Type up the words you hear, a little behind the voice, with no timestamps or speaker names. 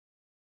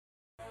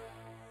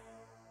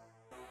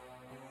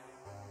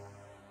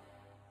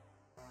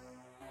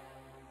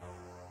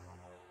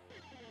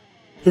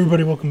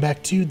Everybody, welcome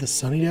back to the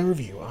Sunnydale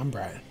Review. I'm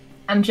Brian.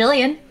 I'm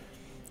Jillian.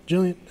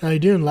 Jillian, how you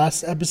doing?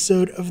 Last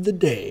episode of the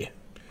day.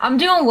 I'm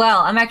doing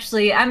well. I'm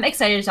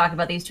excited to talk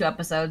about these two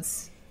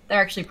episodes.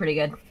 They're actually pretty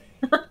good.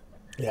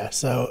 Yeah,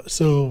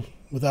 so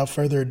without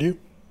further ado,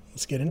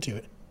 let's get into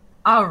it.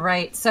 All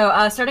right.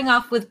 So starting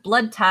off with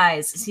Blood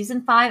Ties,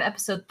 Season 5,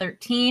 Episode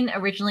 13,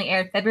 originally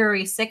aired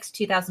February 6,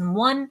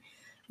 2001,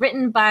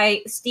 written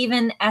by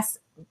Stephen S.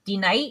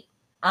 DeKnight,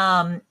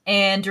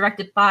 and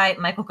directed by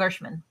Michael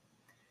Gershman.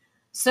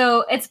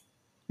 So it's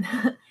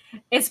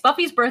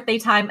Buffy's birthday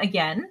time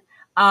again.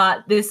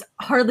 This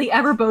hardly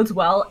ever bodes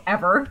well,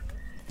 ever.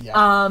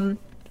 Yeah.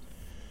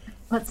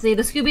 Let's see.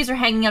 The Scoobies are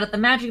hanging out at the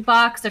Magic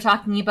Box. They're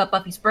talking about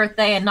Buffy's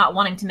birthday and not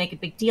wanting to make a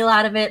big deal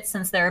out of it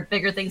since there are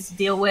bigger things to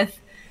deal with,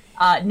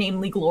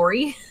 namely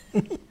Glory.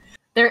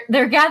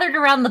 They're gathered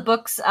around the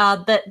books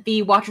that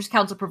the Watchers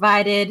Council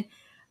provided.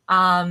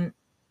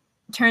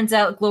 Turns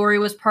out Glory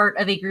was part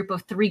of a group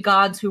of 3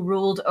 gods who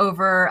ruled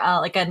over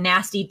like a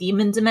nasty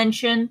demon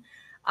dimension.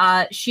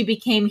 She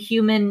became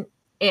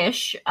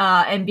human-ish,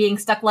 and being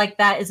stuck like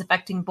that is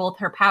affecting both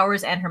her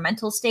powers and her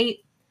mental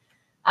state.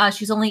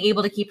 She's only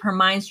able to keep her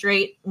mind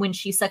straight when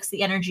she sucks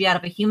the energy out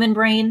of a human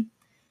brain.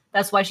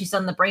 That's why she's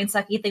done the brain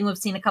sucky thing we've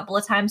seen a couple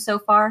of times so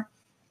far.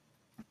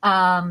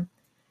 And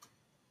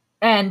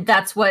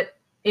that's what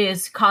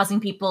is causing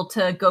people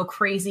to go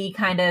crazy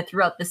kind of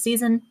throughout the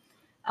season.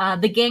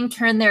 The gang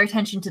turned their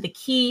attention to the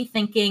key,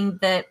 thinking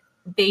that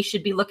they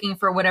should be looking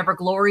for whatever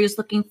Glory is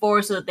looking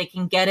for so that they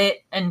can get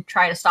it and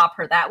try to stop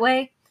her that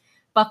way.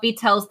 Buffy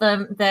tells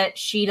them that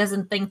she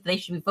doesn't think they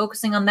should be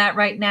focusing on that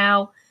right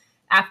now.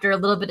 After a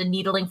little bit of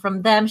needling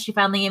from them, she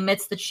finally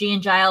admits that she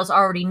and Giles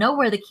already know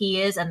where the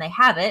key is and they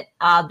have it.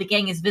 The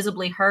gang is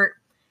visibly hurt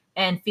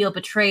and feel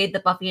betrayed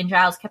that Buffy and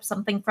Giles kept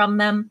something from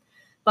them.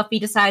 Buffy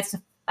decides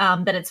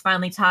that it's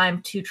finally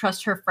time to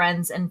trust her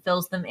friends and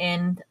fills them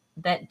in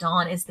that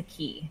Dawn is the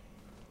key.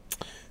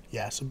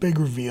 Yeah, so big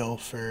reveal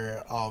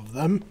for all of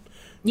them.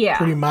 Yeah.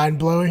 Pretty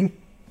mind-blowing.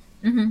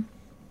 Mm-hmm.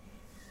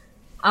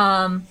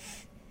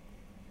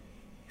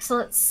 So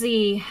let's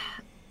see.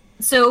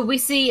 So we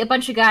see a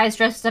bunch of guys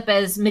dressed up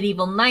as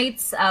medieval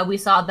knights. We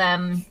saw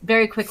them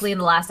very quickly in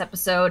the last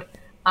episode.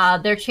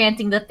 They're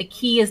chanting that the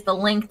key is the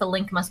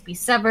link must be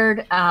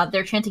severed.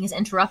 Their chanting is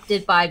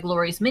interrupted by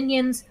Glory's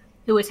minions,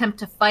 who attempt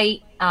to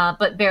fight,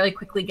 but very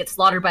quickly get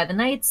slaughtered by the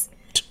knights.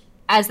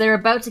 As they're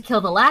about to kill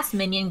the last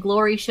minion,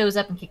 Glory shows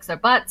up and kicks their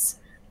butts.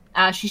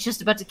 She's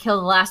just about to kill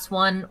the last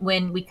one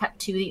when we cut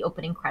to the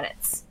opening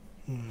credits.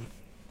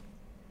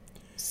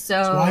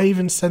 So why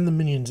even send the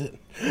minions in?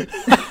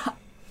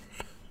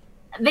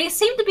 They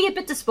seem to be a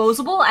bit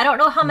disposable. I don't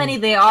know how many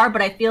they are,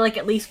 but I feel like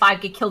at least 5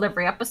 get killed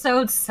every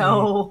episode,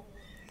 so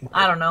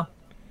I don't know.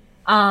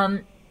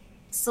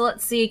 So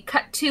let's see.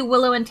 Cut to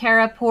Willow and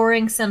Tara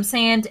pouring some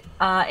sand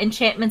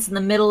enchantments in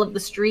the middle of the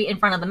street in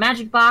front of the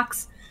magic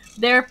box.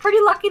 They're pretty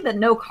lucky that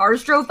no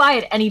cars drove by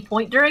at any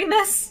point during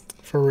this.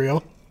 For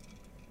real?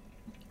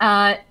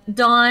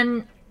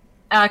 Dawn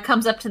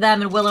comes up to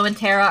them, and Willow and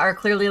Tara are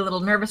clearly a little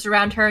nervous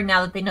around her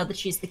now that they know that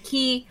she's the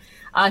key.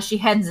 She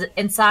heads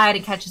inside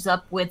and catches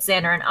up with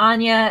Xander and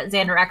Anya.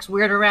 Xander acts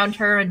weird around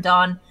her, and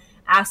Dawn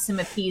asks him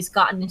if he's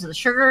gotten into the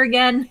sugar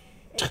again.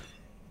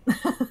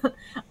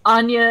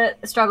 Anya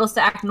struggles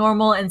to act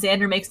normal, and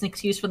Xander makes an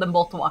excuse for them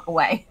both to walk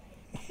away.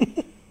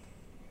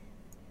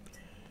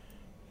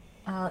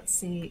 Let's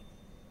see.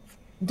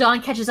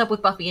 Dawn catches up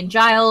with Buffy and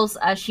Giles.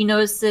 She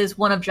notices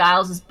one of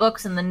Giles'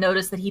 books and then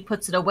notices that he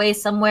puts it away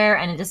somewhere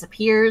and it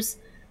disappears.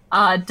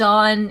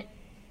 Dawn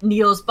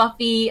kneels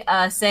Buffy,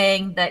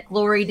 saying that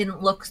Glory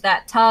didn't look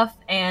that tough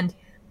and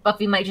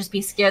Buffy might just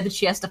be scared that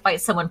she has to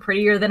fight someone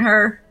prettier than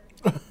her.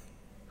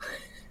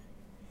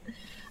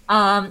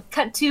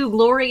 Cut to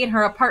Glory in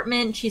her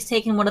apartment. She's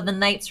taken one of the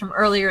knights from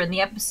earlier in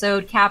the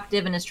episode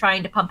captive and is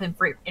trying to pump him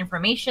for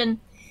information.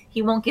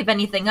 He won't give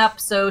anything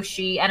up, so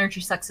she energy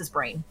sucks his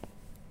brain.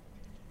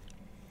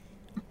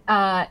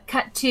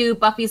 Cut to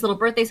Buffy's little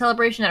birthday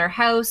celebration at her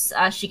house.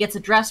 She gets a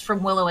dress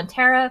from Willow and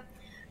Tara.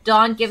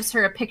 Dawn gives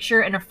her a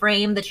picture in a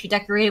frame that she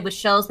decorated with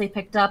shells they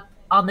picked up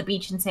on the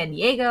beach in San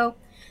Diego.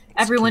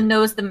 Everyone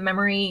knows the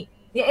memory.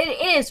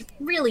 It is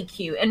really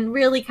cute and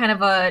really kind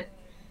of a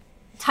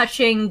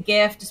touching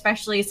gift,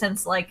 especially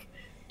since, like,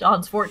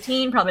 Dawn's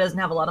 14, probably doesn't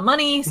have a lot of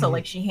money, so,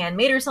 like, she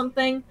handmade her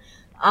something.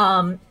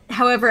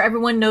 However,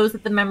 everyone knows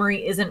that the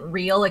memory isn't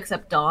real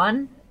except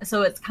Dawn,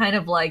 so it's kind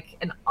of like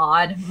an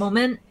odd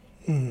moment.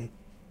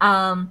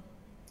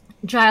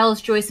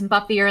 Giles, Joyce, and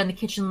Buffy are in the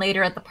kitchen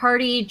later at the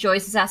party.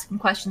 Joyce is asking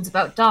questions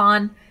about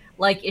Dawn,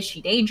 like, is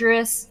she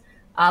dangerous?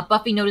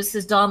 Buffy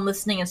notices Dawn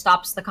listening and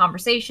stops the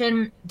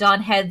conversation.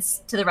 Dawn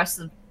heads into the rest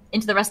of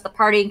the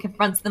party and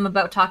confronts them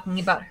about talking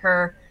about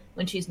her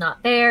when she's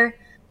not there.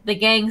 The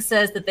gang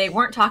says that they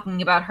weren't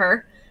talking about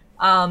her.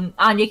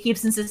 Anya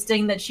keeps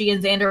insisting that she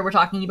and Xander were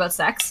talking about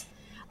sex.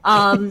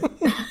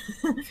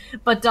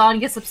 But Dawn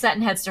gets upset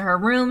and heads to her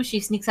room. She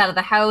sneaks out of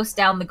the house,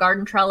 down the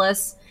garden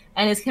trellis,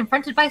 and is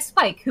confronted by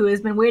Spike, who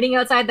has been waiting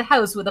outside the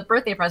house with a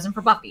birthday present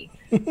for Buffy.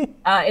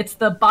 It's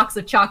the box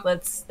of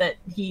chocolates that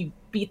he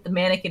beat the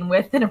mannequin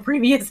with in a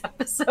previous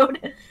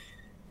episode.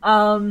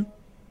 So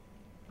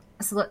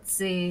let's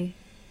see.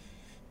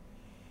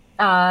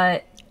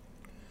 Dawn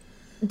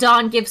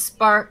gives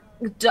Spike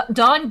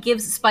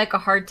a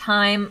hard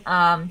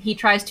time. He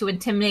tries to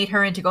intimidate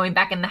her into going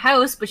back in the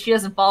house, but she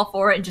doesn't fall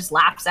for it and just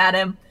laughs at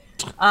him.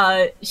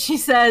 She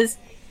says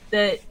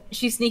that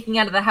she's sneaking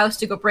out of the house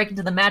to go break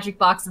into the magic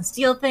box and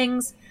steal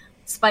things.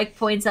 Spike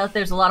points out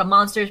there's a lot of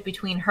monsters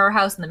between her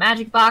house and the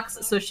magic box,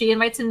 so she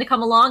invites him to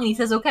come along, and he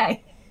says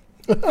okay.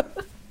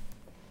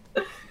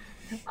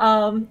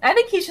 I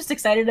think he's just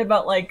excited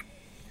about, like,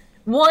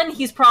 one,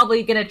 he's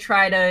probably gonna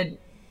try to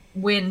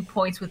win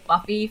points with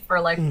Buffy for,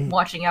 like,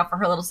 watching out for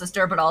her little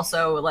sister, but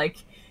also, like,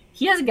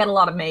 he doesn't get a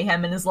lot of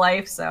mayhem in his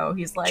life, so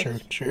he's like,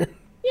 Sure.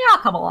 Yeah, I'll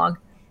come along.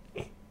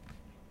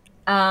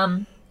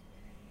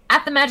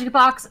 At the magic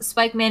box,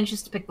 Spike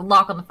manages to pick the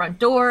lock on the front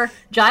door.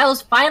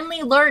 Giles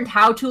finally learned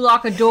how to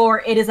lock a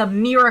door. It is a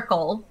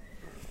miracle.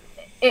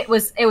 It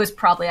was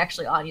probably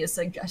actually Anya's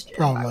suggestion.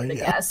 Probably, I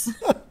guess.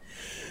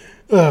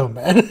 Oh,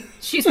 man.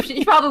 She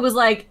probably was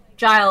like,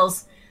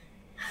 Giles,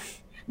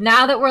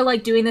 now that we're,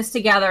 like, doing this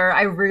together,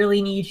 I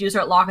really need you to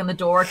start locking the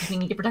door because we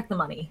need to protect the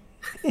money.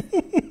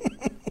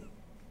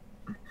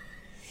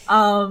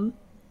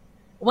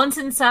 Once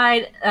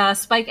inside,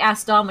 Spike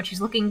asks Dawn what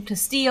she's looking to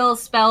steal: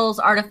 spells,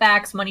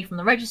 artifacts, money from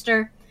the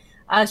register.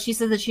 She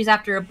says that she's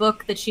after a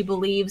book that she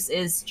believes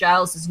is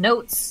Giles'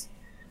 notes.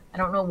 I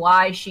don't know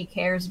why she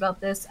cares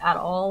about this at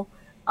all.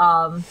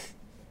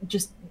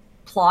 Just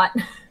plot.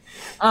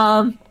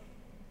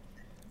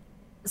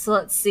 So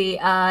let's see.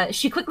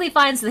 She quickly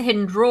finds the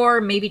hidden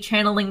drawer, maybe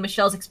channeling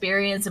Michelle's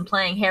experience in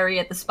playing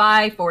Harriet the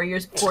Spy 4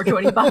 years before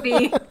joining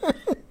Buffy.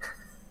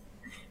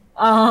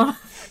 I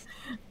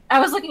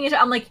was looking at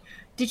it, I'm like,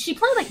 did she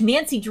play, like,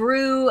 Nancy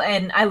Drew?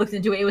 And I looked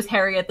into it, it was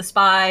Harriet the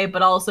Spy,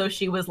 but also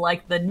she was,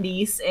 like, the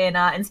niece in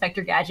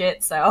Inspector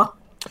Gadget, so...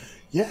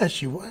 Yeah,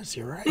 she was,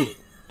 you're right.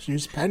 She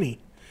was Penny.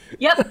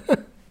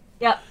 Yep.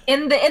 Yep.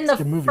 In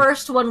the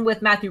first one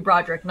with Matthew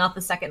Broderick, not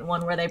the second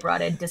one where they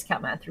brought in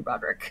Discount Matthew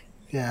Broderick.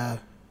 Yeah,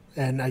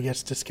 and I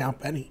guess Discount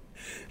Penny.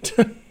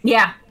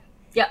 Yeah.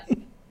 Yep.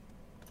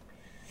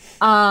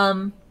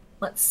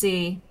 Let's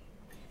see.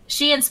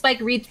 She and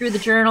Spike read through the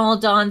journal.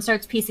 Dawn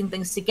starts piecing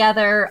things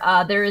together.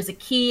 There is a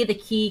key. The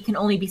key can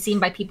only be seen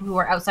by people who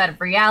are outside of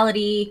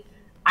reality,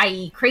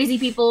 i.e. crazy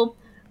people.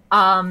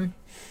 Can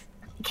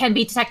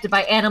be detected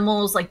by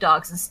animals like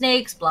dogs and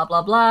snakes, blah,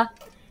 blah, blah.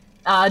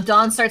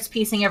 Dawn starts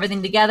piecing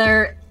everything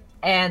together,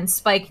 and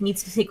Spike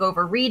needs to take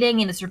over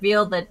reading, and it's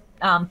revealed that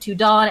to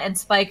Dawn and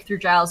Spike through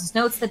Giles'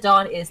 notes that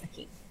Dawn is the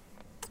key.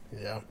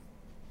 Yeah.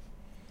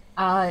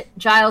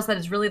 Giles, that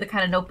is really the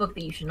kind of notebook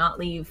that you should not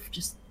leave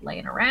just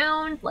laying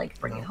around. Like,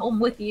 bring it home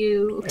with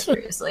you.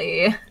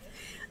 Seriously. Like,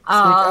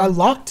 I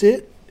locked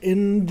it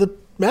in the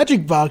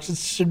magic box. It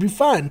should be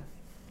fine.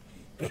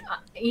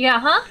 Yeah,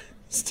 huh?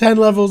 It's 10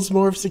 levels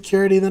more of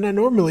security than I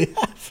normally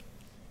have.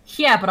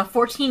 Yeah, but a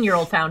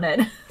 14-year-old found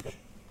it.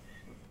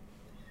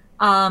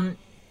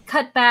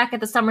 Cut back at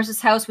the Summers'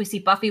 house, we see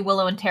Buffy,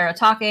 Willow, and Tara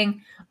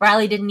talking.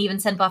 Riley didn't even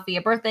send Buffy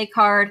a birthday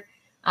card.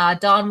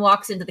 Dawn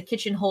walks into the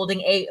kitchen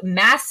holding a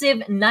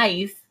massive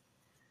knife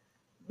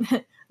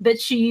that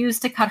she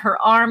used to cut her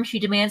arm. She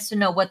demands to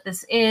know what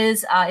this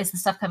is. Is the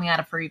stuff coming out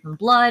of her even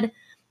blood?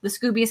 The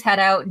Scoobies head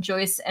out.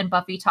 Joyce and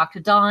Buffy talk to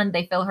Dawn.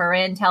 They fill her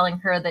in, telling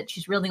her that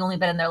she's really only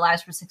been in their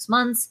lives for 6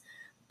 months,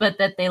 but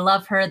that they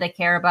love her, they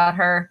care about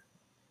her.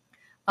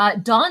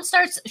 Dawn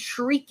starts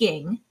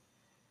shrieking,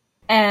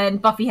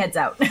 and Buffy heads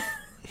out.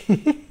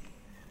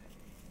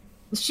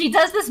 She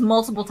does this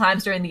multiple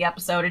times during the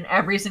episode, and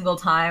every single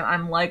time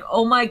I'm like,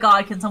 oh my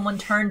god, can someone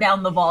turn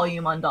down the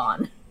volume on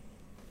Dawn?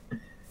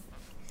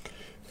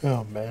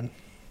 Oh, man.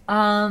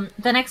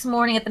 The next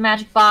morning at the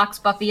magic box,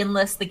 Buffy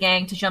enlists the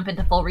gang to jump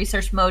into full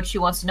research mode. She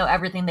wants to know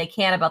everything they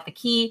can about the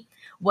key,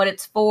 what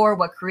it's for,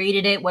 what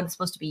created it, what it's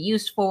supposed to be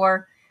used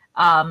for.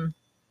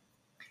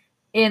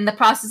 In the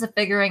process of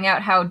figuring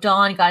out how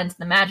Dawn got into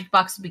the magic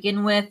box to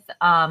begin with,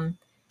 and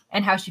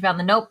how she found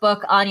the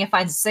notebook, Anya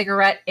finds a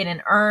cigarette in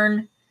an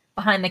urn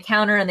behind the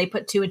counter, and they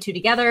put 2 and 2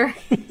 together.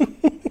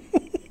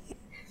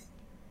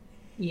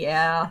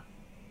 Yeah.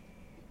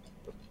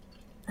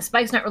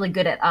 Spike's not really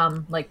good at,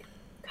 like,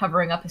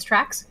 covering up his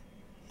tracks.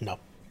 No.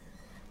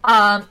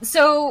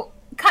 So,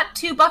 cut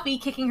to Buffy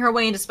kicking her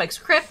way into Spike's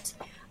crypt.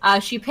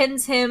 She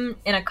pins him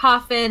in a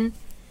coffin,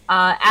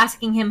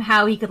 asking him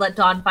how he could let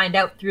Dawn find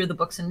out through the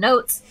books and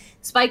notes.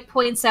 Spike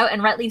points out,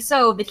 and rightly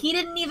so, that he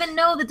didn't even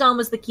know that Dawn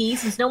was the key,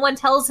 since no one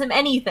tells him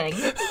anything.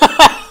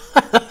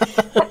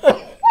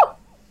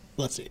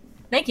 Let's see.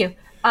 Thank you.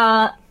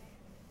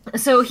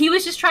 So he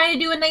was just trying to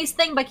do a nice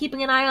thing by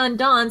keeping an eye on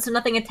Dawn so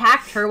nothing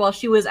attacked her while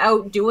she was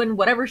out doing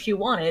whatever she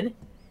wanted.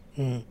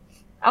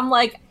 I'm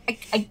like,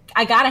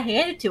 I gotta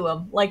hand it to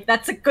him. Like,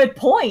 that's a good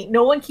point.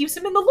 No one keeps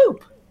him in the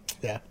loop.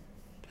 Yeah.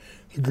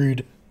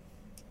 Agreed.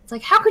 It's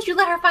like, how could you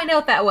let her find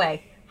out that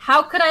way?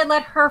 How could I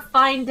let her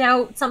find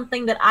out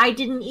something that I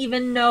didn't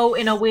even know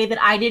in a way that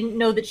I didn't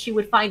know that she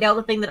would find out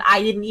the thing that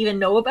I didn't even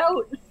know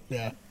about?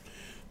 Yeah.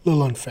 A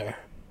little unfair.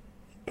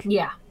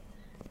 Yeah.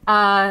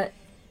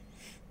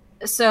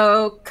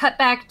 So cut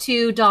back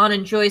to Dawn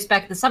and Joyce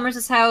back at the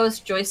Summers' house.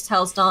 Joyce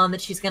tells Dawn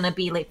that she's going to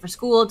be late for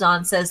school.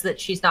 Dawn says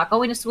that she's not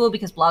going to school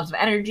because blobs of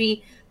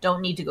energy don't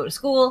need to go to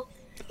school.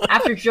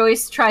 After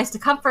Joyce tries to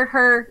comfort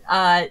her,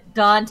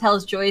 Dawn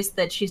tells Joyce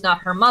that she's not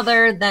her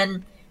mother,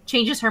 then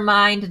changes her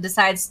mind and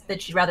decides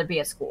that she'd rather be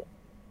at school.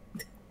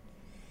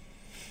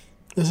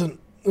 This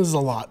is a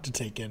lot to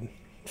take in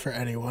for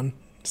anyone,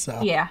 so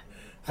Yeah.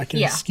 I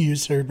can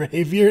excuse her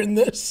behavior in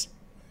this.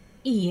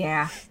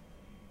 Yeah.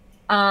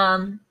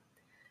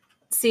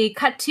 See,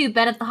 cut to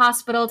Ben at the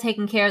hospital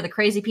taking care of the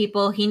crazy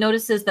people. He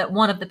notices that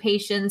one of the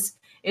patients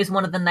is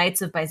one of the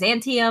Knights of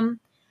Byzantium.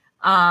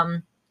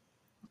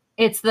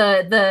 It's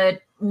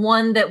the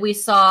one that we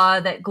saw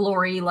that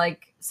Glory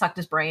like sucked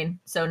his brain.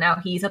 So now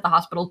he's at the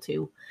hospital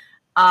too.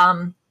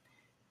 One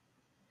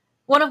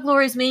of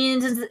Glory's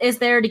minions is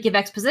there to give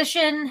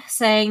exposition,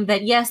 saying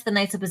that yes, the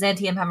Knights of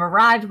Byzantium have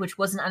arrived, which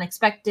wasn't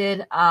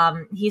unexpected.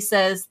 He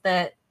says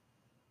that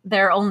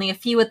there are only a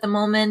few at the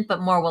moment,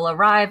 but more will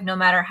arrive. No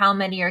matter how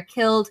many are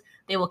killed,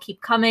 they will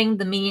keep coming.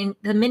 The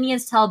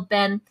minions tell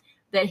Ben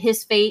that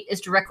his fate is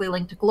directly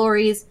linked to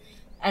Glory's,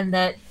 and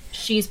that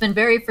she's been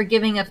very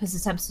forgiving of his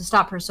attempts to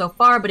stop her so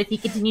far, but if he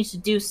continues to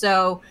do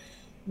so...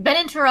 Ben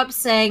interrupts,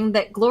 saying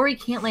that Glory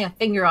can't lay a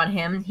finger on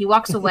him. He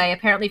walks away,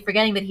 apparently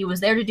forgetting that he was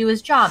there to do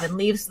his job, and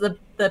leaves the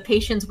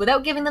patients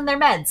without giving them their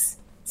meds.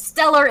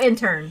 Stellar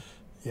intern.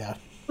 Yeah.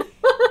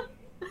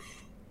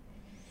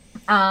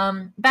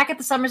 Back at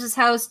the Summers'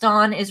 house,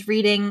 Dawn is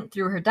reading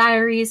through her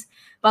diaries.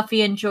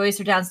 Buffy and Joyce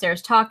are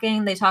downstairs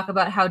talking. They talk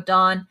about how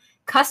Dawn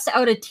cussed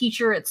out a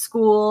teacher at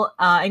school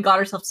and got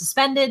herself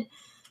suspended.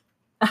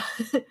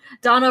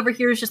 Dawn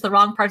overhears just the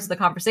wrong parts of the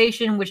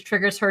conversation, which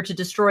triggers her to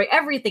destroy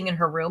everything in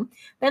her room,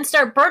 then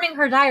start burning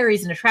her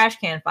diaries in a trash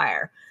can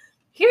fire.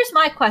 Here's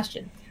my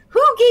question.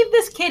 Who gave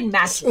this kid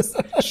matches?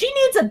 She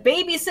needs a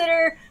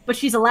babysitter, but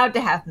she's allowed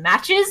to have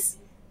matches?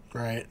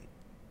 Right.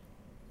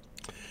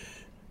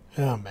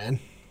 Oh, man.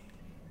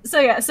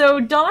 So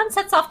Dawn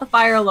sets off the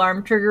fire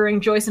alarm, triggering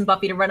Joyce and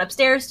Buffy to run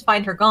upstairs to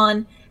find her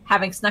gone,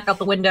 having snuck out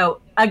the window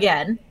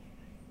again.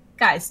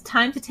 Guys,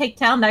 time to take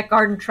down that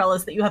garden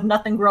trellis that you have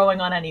nothing growing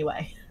on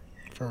anyway.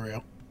 For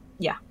real.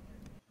 Yeah.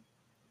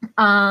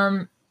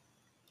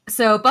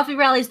 So Buffy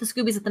rallies the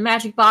Scoobies at the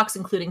Magic Box,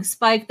 including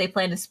Spike. They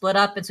plan to split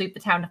up and sweep the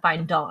town to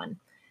find Dawn.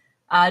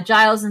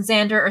 Giles and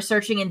Xander are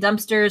searching in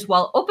dumpsters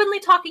while openly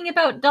talking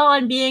about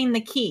Dawn being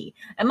the key.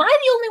 Am I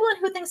the only one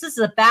who thinks this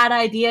is a bad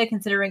idea,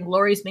 considering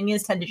Glory's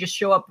minions tend to just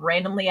show up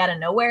randomly out of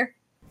nowhere?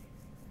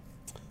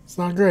 It's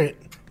not great.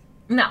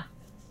 No.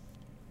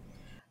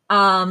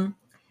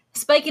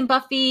 Spike and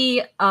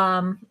Buffy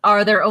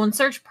are their own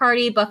search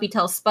party. Buffy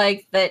tells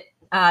Spike that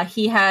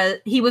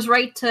he was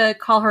right to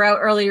call her out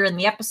earlier in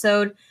the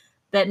episode,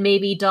 that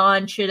maybe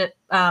Dawn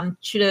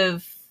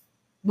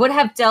would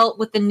have dealt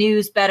with the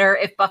news better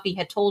if Buffy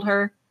had told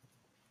her.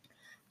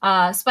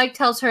 Spike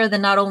tells her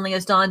that not only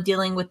is Dawn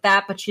dealing with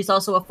that, but she's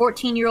also a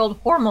 14-year-old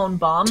hormone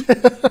bomb.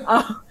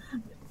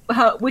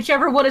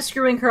 Whichever one is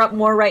screwing her up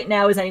more right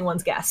now is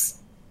anyone's guess.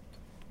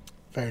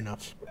 Fair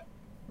enough.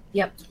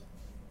 Yep.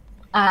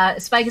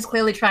 Spike is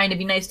clearly trying to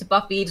be nice to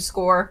Buffy to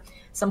score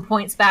some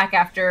points back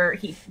after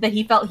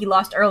he felt he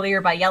lost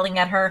earlier by yelling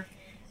at her.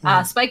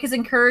 Spike is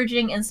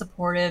encouraging and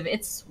supportive.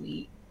 It's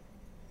sweet.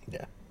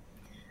 Yeah.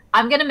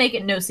 I'm going to make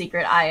it no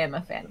secret I am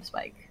a fan of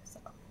Spike. So,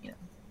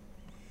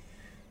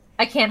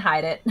 I can't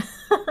hide it.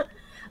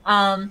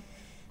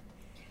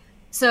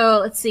 So,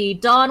 let's see.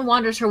 Dawn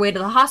wanders her way to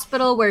the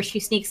hospital, where she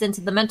sneaks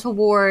into the mental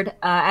ward.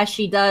 As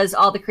she does,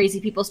 all the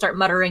crazy people start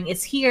muttering,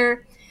 "It's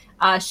here."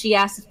 She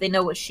asks if they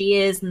know what she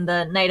is, and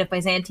the Knight of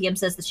Byzantium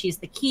says that she's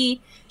the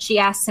key. She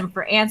asks him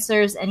for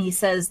answers, and he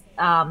says,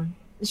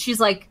 she's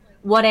like,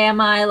 "What am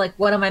I? Like,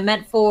 what am I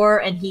meant for?"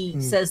 And he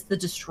says, "The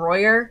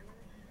Destroyer."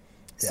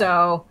 Yeah.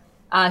 So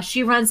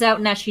she runs out,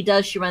 and as she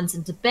does, she runs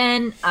into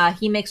Ben.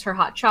 He makes her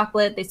hot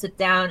chocolate. They sit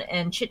down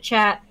and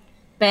chit-chat.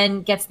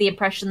 Ben gets the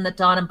impression that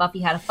Dawn and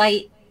Buffy had a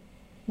fight,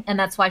 and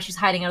that's why she's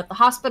hiding out at the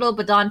hospital.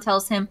 But Dawn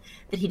tells him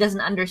that he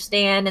doesn't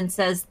understand and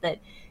says that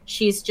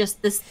she's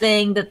just this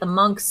thing that the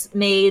monks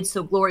made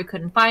so Glory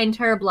couldn't find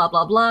her, blah,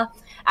 blah, blah.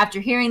 After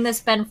hearing this,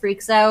 Ben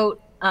freaks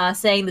out,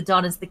 saying that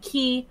Dawn is the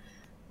key.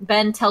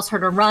 Ben tells her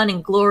to run,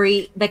 and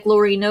Glory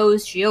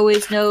knows, she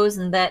always knows,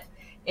 and that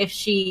if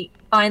she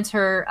finds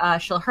her,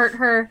 she'll hurt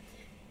her.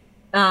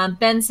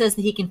 Ben says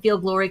that he can feel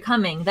Glory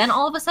coming. Then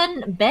all of a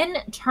sudden, Ben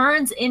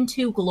turns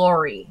into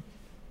Glory.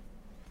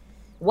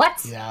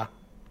 What?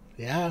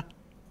 Yeah.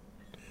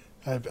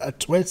 A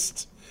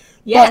twist.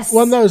 Yes. But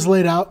one that was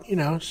laid out,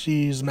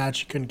 she's mad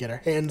she couldn't get her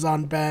hands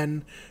on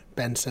Ben.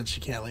 Ben said she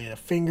can't lay a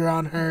finger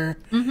on her.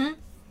 Mm-hmm.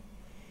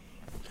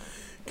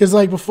 Because,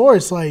 before,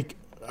 it's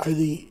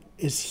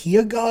is he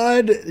a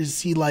god?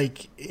 Is he,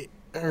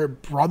 her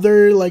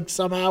brother,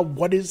 somehow?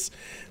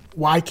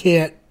 Why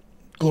can't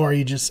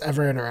Glory just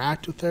ever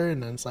interact with her?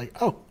 And then it's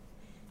oh,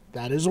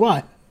 that is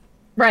why.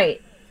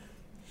 Right.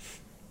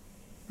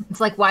 It's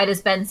like, why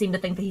does Ben seem to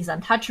think that he's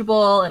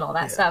untouchable and all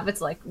that stuff?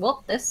 It's like,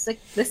 well, this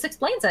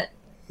explains it.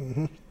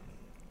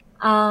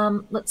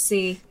 Let's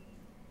see.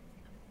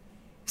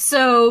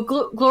 So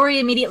Glory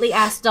immediately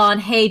asks Dawn,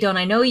 "Hey, don't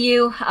I know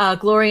you?"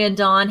 Glory and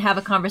Dawn have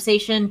a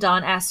conversation.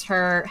 Dawn asks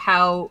her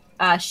how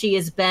she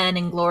is Ben,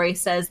 and Glory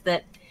says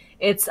that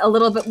it's a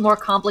little bit more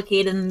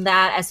complicated than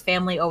that, as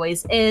family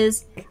always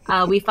is.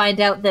 We find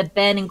out that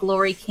Ben and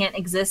Glory can't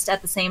exist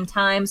at the same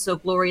time, so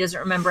Glory doesn't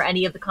remember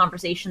any of the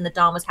conversation that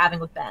Dawn was having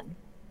with Ben.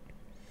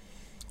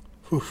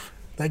 Oof,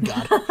 thank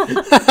God.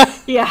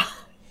 Yeah.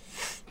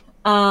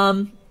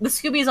 The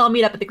Scoobies all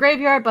meet up at the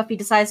graveyard. Buffy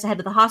decides to head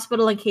to the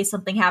hospital in case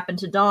something happened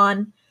to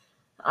Dawn.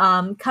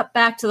 Cut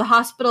back to the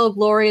hospital.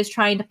 Glory is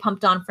trying to pump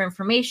Dawn for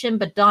information,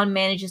 but Dawn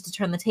manages to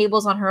turn the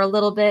tables on her a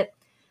little bit.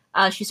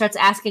 She starts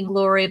asking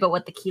Glory about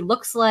what the key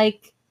looks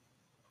like.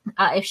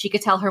 If she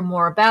could tell her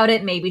more about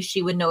it, maybe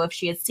she would know if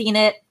she had seen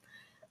it.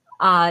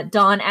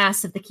 Dawn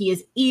asks if the key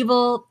is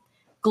evil.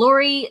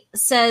 Glory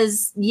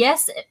says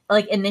yes,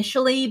 like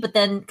initially, but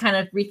then kind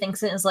of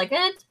rethinks it and is like,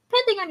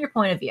 depending on your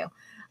point of view.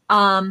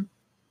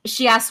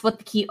 She asks what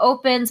the key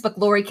opens, but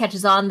Glory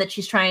catches on that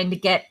she's trying to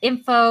get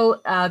info.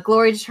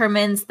 Glory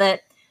determines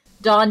that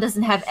Dawn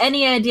doesn't have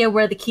any idea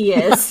where the key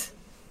is.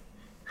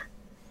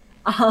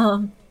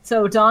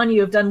 So Dawn, you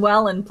have done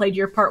well and played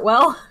your part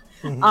well.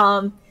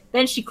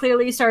 Then she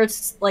clearly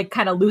starts like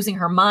kind of losing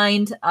her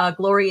mind.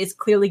 Glory is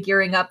clearly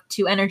gearing up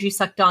to energy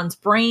suck Dawn's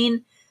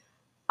brain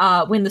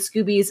when the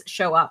Scoobies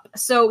show up.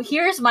 So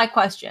here's my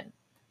question.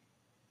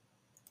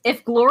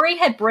 If Glory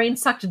had brain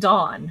sucked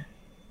Dawn,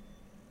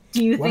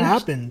 do you think... What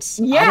happens?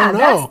 Yeah, I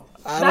don't know.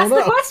 That's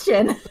the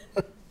question.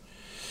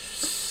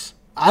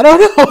 I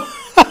don't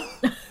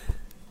know.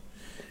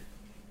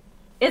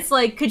 It's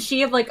like, could she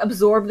have like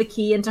absorbed the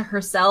key into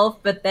herself,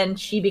 but then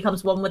she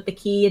becomes one with the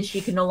key and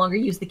she can no longer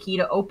use the key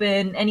to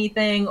open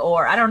anything?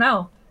 Or I don't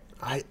know.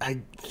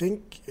 I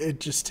think it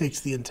just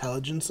takes the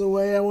intelligence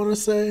away, I want to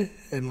say,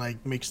 and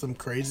like makes them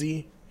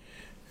crazy.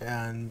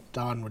 And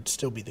Dawn would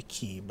still be the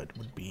key, but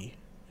would be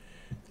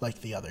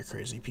like the other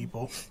crazy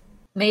people.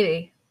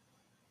 Maybe.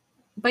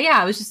 But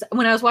yeah, I was just,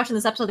 when I was watching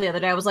this episode the other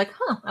day, I was like,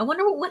 I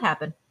wonder what would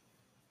happen.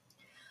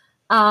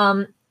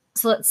 So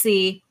let's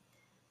see.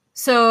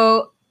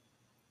 So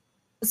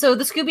the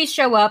Scoobies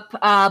show up.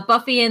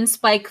 Buffy and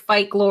Spike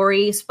fight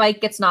Glory.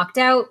 Spike gets knocked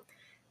out.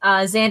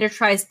 Xander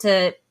tries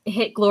to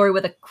hit Glory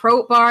with a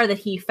crowbar that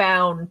he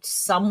found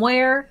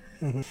somewhere.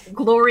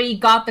 Glory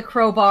got the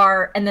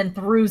crowbar and then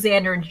threw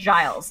Xander into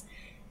Giles.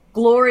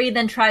 Glory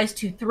then tries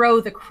to throw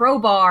the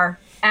crowbar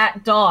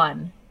at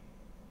Dawn.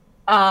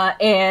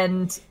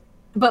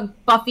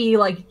 But Buffy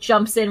like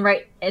jumps in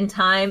right in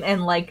time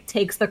and like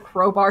takes the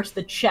crowbar to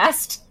the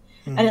chest.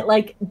 And it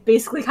like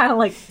basically kind of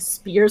like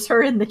spears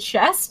her in the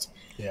chest.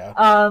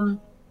 Yeah.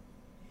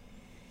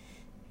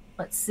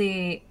 Let's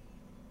see.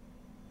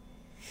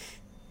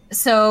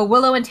 So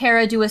Willow and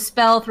Tara do a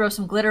spell, throw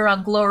some glitter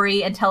on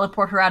Glory, and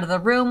teleport her out of the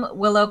room.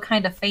 Willow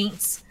kind of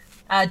faints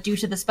due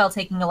to the spell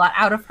taking a lot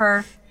out of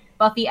her.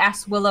 Buffy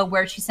asks Willow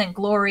where she sent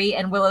Glory,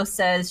 and Willow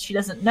says she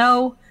doesn't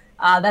know.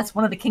 That's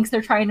one of the kinks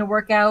they're trying to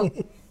work out.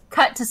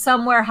 Cut to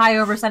somewhere high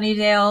over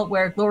Sunnydale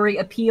where Glory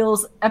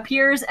appears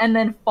and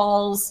then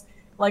falls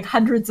like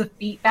hundreds of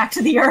feet back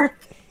to the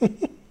earth.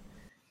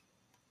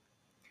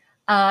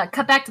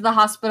 Cut back to the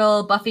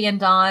hospital. Buffy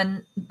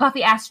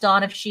asks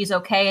Dawn if she's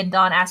okay, and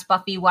Dawn asks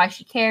Buffy why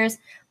she cares.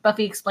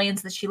 Buffy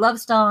explains that she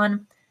loves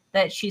Dawn,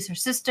 that she's her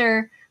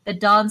sister, that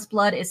Dawn's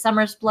blood is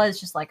Summer's blood,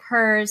 it's just like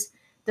hers.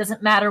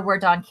 Doesn't matter where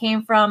Dawn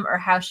came from or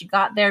how she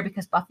got there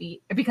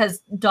because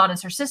Dawn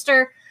is her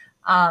sister.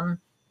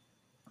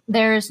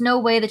 There's no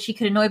way that she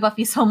could annoy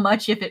Buffy so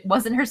much if it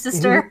wasn't her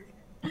sister.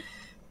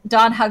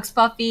 Dawn hugs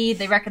Buffy,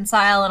 they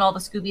reconcile, and all the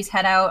Scoobies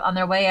head out. On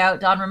their way out,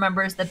 Dawn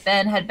remembers that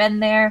Ben had been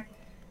there,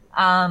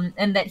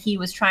 and that he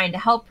was trying to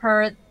help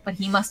her, but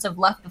he must have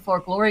left before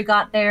Glory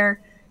got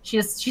there.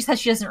 She says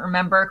she doesn't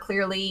remember.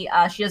 Clearly,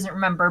 she doesn't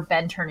remember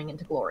Ben turning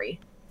into Glory.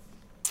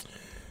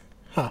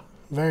 Huh.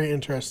 Very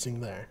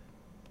interesting there.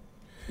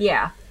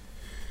 Yeah.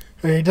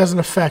 I mean, it doesn't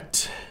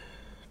affect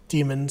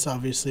demons,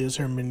 obviously, as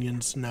her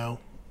minions know.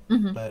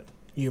 But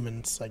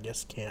humans, I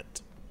guess,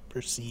 can't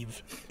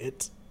perceive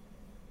it.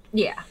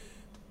 Yeah.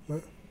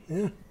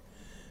 Yeah.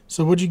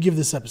 So what'd you give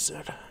this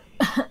episode?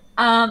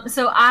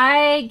 So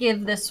I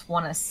give this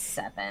one a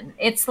 7.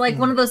 It's like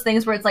one of those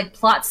things where it's like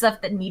plot stuff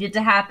that needed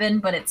to happen,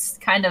 but it's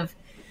kind of,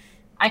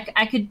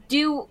 I could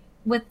do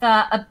with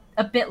a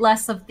bit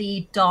less of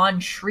the Dawn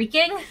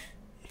shrieking.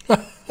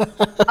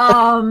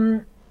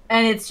 And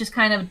it's just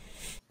kind of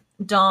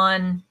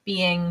Dawn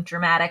being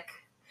dramatic,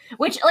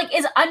 which like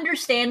is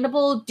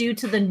understandable due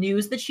to the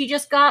news that she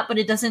just got, but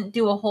it doesn't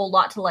do a whole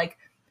lot to like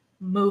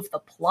move the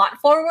plot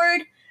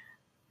forward.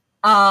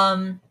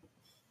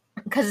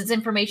 Because it's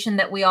information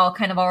that we all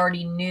kind of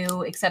already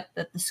knew, except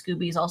that the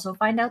Scoobies also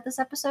find out this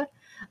episode.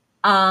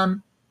 But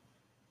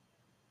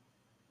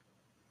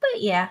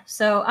yeah,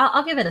 so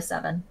I'll give it a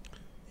 7.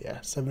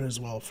 Yeah, 7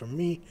 as well from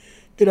me.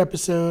 Good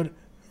episode.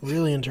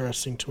 Really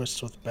interesting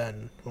twist with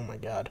Ben. Oh my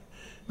god.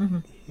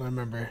 Mm-hmm. I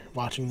remember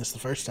watching this the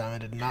first time. I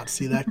did not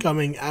see that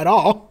coming at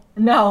all.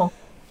 No.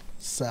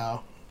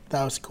 So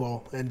that was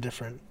cool and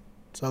different.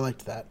 So I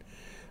liked that.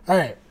 All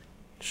right.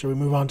 Should we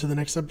move on to the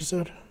next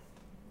episode?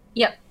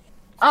 Yep.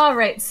 All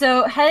right.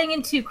 So heading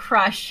into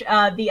Crush,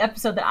 the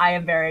episode that I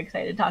am very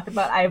excited to talk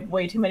about. I have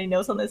way too many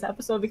notes on this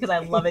episode because I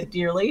love it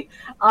dearly.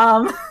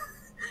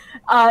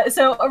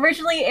 So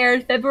originally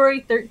aired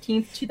February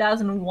 13th,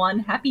 2001.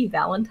 Happy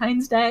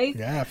Valentine's Day.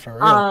 Yeah, for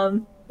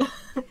real.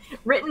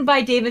 Written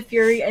by David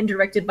Fury and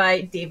directed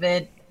by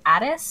David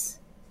Addis.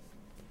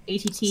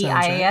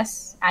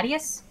 Attias.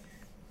 Addis.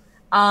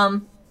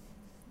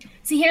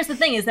 See, here's the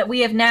thing: is that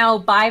we have now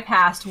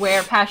bypassed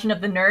where Passion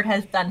of the Nerd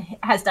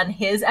has done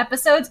his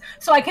episodes,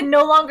 so I can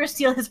no longer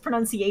steal his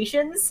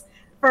pronunciations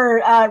for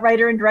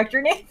writer and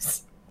director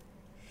names.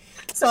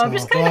 So I'm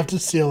just we'll have to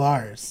steal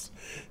ours.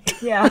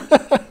 Yeah,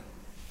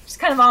 just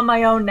kind of on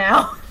my own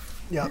now.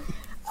 Yep.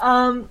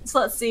 So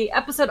let's see.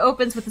 Episode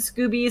opens with the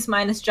Scoobies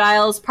minus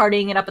Giles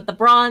partying it up at the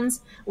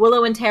Bronze.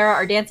 Willow and Tara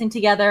are dancing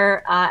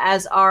together,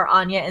 as are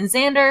Anya and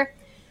Xander.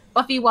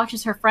 Buffy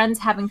watches her friends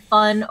having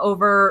fun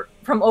over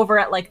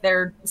at like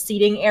their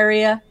seating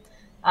area.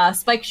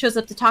 Spike shows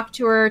up to talk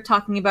to her,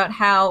 talking about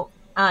how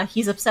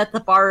he's upset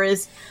the bar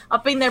is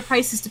upping their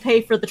prices to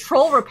pay for the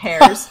troll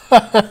repairs,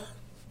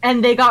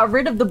 and they got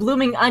rid of the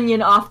blooming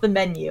onion off the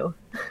menu.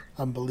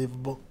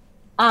 Unbelievable.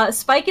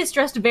 Spike is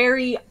dressed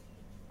very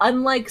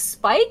unlike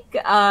Spike.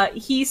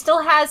 He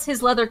still has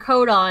his leather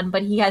coat on,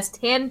 but he has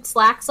tan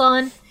slacks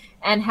on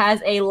and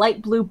has a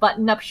light blue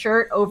button-up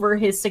shirt over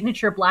his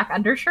signature black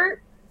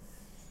undershirt.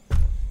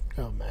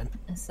 Oh, man.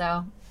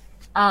 So,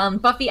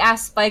 Buffy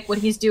asks Spike what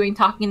he's doing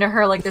talking to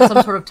her like they're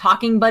some sort of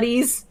talking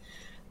buddies.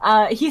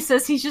 He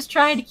says he's just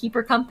trying to keep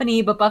her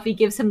company, but Buffy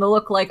gives him the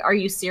look like, are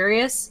you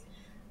serious?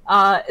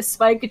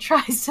 Spike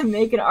tries to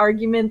make an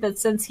argument that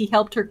since he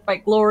helped her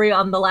fight Glory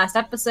on the last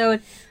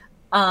episode,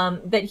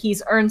 that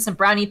he's earned some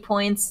brownie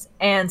points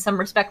and some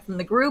respect from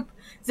the group.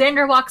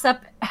 Xander walks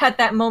up at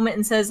that moment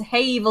and says,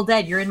 hey, Evil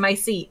Dead, you're in my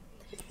seat.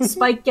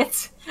 Spike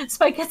gets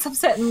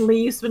upset and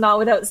leaves, but not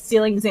without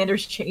stealing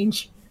Xander's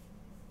change,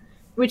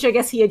 which I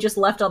guess he had just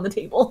left on the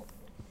table.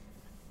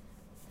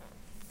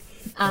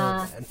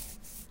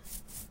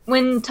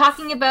 When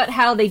talking about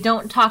how they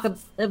don't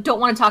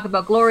want to talk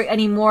about Glory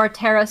anymore,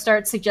 Tara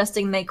starts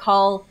suggesting they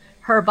call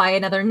her by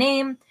another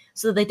name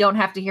so they don't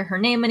have to hear her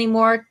name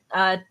anymore.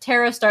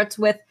 Tara starts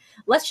with,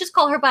 let's just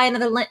call her by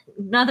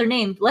another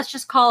name. Let's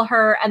just call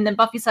her, and then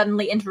Buffy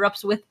suddenly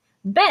interrupts with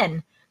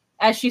Ben,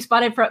 as she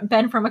spotted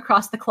Ben from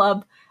across the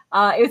club.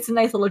 It's a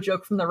nice little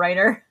joke from the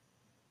writer.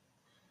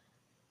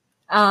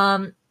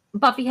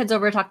 Buffy heads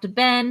over to talk to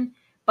Ben.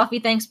 Buffy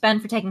thanks Ben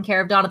for taking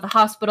care of Dawn at the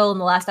hospital in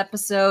the last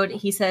episode.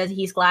 He says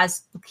he's glad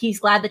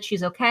that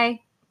she's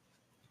okay.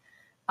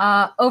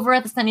 Over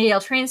at the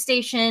Sunnydale train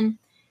station,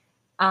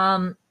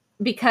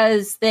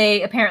 because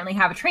they apparently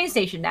have a train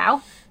station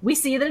now, we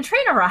see that a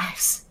train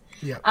arrives.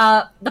 Yep.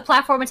 The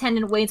platform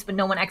attendant waits, but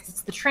no one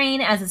exits the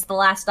train, as it's the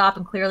last stop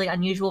and clearly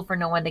unusual for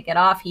no one to get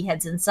off. He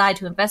heads inside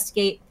to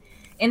investigate.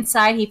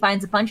 Inside, he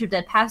finds a bunch of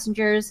dead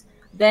passengers,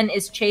 then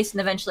is chased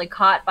and eventually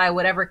caught by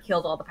whatever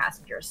killed all the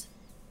passengers.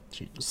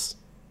 Jesus.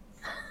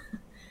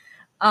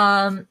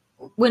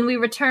 When we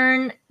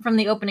return from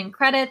the opening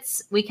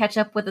credits, we catch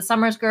up with the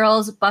Summers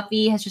girls.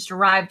 Buffy has just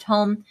arrived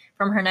home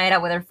from her night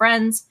out with her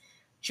friends.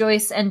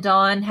 Joyce and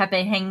Dawn have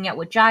been hanging out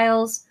with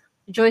Giles.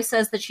 Joyce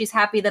says that she's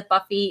happy that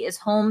Buffy is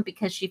home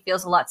because she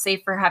feels a lot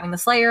safer having the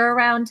Slayer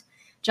around.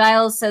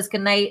 Giles says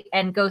goodnight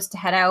and goes to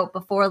head out.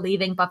 Before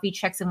leaving, Buffy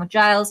checks in with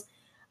Giles.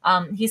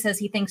 He says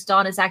he thinks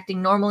Dawn is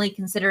acting normally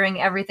considering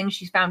everything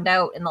she's found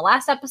out in the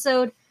last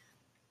episode.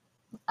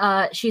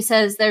 She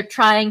says they're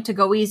trying to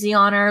go easy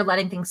on her,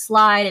 letting things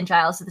slide, and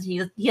Giles says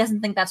he doesn't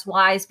think that's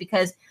wise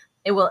because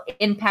it will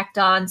impact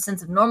Dawn's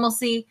sense of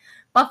normalcy.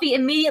 Buffy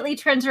immediately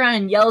turns around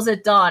and yells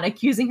at Dawn,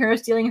 accusing her of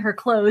stealing her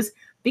clothes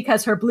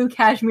because her blue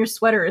cashmere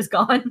sweater is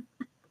gone.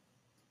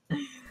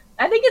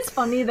 I think it's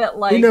funny that,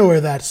 like... You know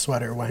where that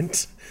sweater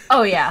went.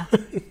 Oh, yeah.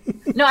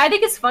 No, I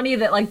think it's funny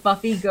that, like,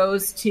 Buffy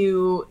goes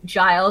to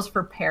Giles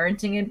for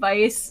parenting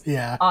advice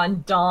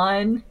on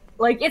Dawn.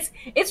 Like,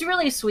 it's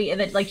really sweet,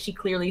 and that, like, she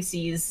clearly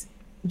sees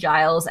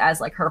Giles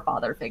as, like, her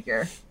father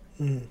figure.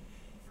 Mm.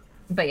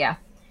 But, yeah.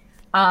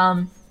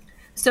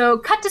 So,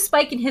 cut to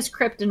Spike in his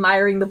crypt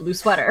admiring the blue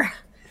sweater.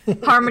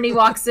 Harmony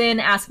walks in,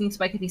 asking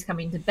Spike if he's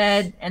coming to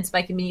bed, and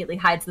Spike immediately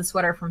hides the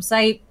sweater from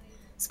sight.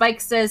 Spike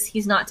says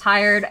he's not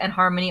tired, and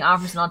Harmony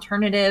offers an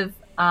alternative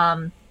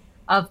of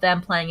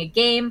them playing a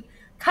game.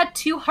 Cut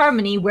to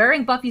Harmony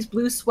wearing Buffy's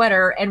blue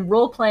sweater and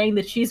role-playing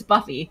that she's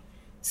Buffy.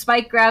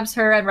 Spike grabs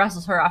her and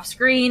wrestles her off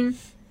screen.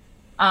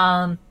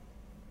 Yeah.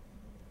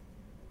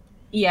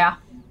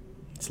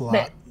 It's a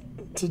lot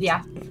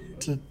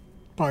to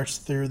parse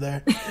through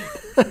there.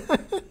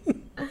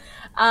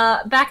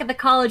 Back at the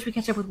college, we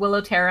catch up with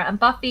Willow, Tara, and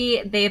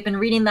Buffy. They have been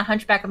reading The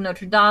Hunchback of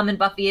Notre Dame, and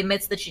Buffy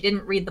admits that she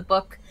didn't read the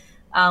book,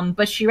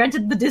 but she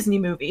rented the Disney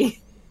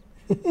movie.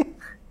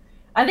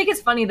 I think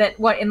it's funny that,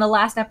 in the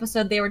last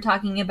episode they were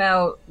talking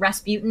about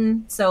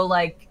Rasputin, so,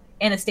 like,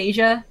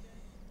 Anastasia.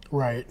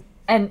 Right.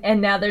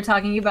 and now they're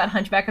talking about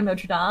Hunchback of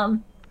Notre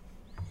Dame.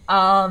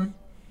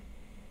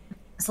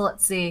 So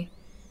let's see.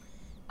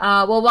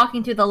 While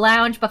walking through the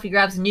lounge, Buffy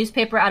grabs a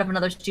newspaper out of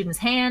another student's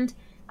hand.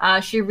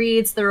 She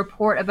reads the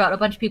report about a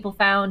bunch of people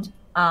found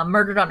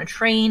murdered on a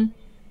train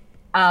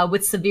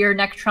with severe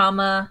neck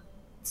trauma.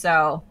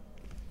 So,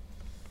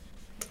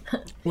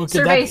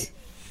 survey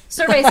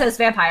says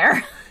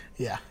vampire.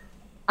 Yeah.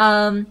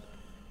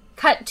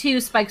 Cut to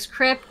Spike's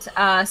crypt.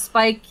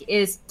 Spike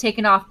is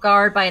taken off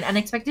guard by an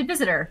unexpected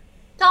visitor,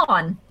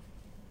 Dawn.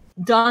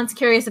 Dawn's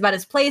curious about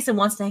his place and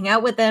wants to hang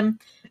out with him.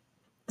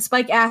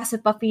 Spike asks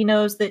if Buffy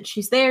knows that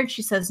she's there.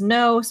 She says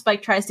no.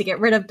 Spike tries to get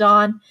rid of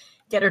Dawn,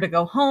 get her to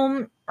go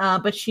home,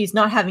 but she's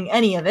not having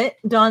any of it.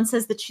 Dawn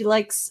says that she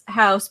likes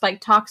how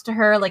Spike talks to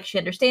her like she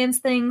understands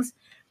things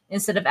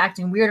instead of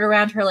acting weird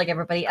around her like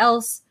everybody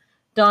else.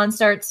 Dawn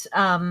starts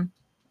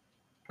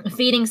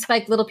feeding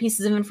Spike little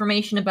pieces of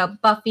information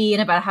about Buffy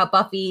and about how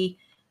Buffy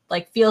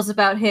like feels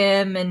about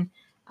him and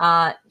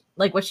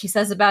like what she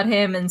says about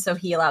him, and so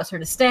he allows her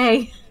to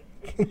stay.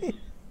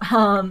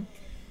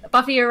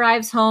 Buffy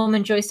arrives home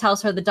and Joyce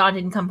tells her that Dawn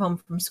didn't come home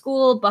from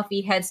school.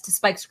 Buffy heads to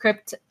Spike's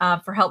crypt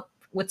for help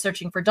with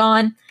searching for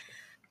Dawn.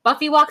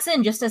 Buffy walks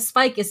in just as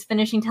Spike is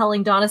finishing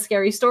telling Dawn a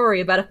scary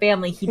story about a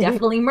family he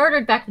definitely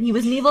murdered back when he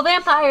was an evil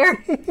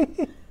vampire.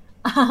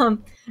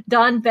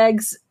 Dawn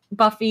begs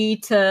Buffy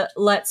to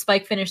let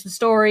Spike finish the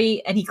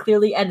story, and he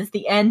clearly ends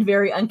the end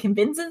very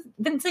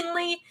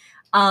unconvincingly.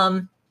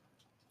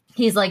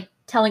 He's like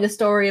telling a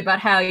story about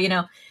how, you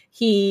know,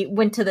 he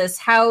went to this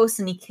house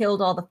and he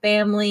killed all the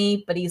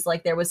family, but he's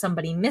like, there was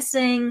somebody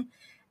missing.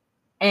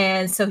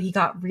 And so he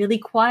got really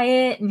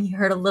quiet and he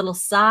heard a little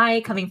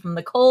sigh coming from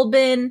the coal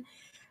bin.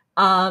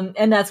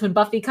 And that's when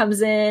Buffy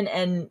comes in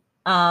and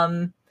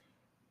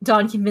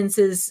Dawn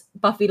convinces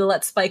Buffy to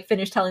let Spike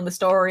finish telling the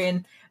story.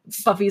 And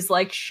Buffy's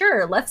like,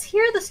 sure, let's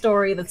hear the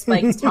story that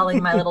Spike's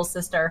telling my little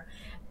sister.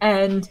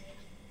 And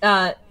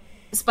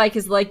Spike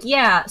is like,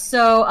 yeah,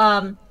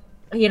 so,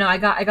 you know, I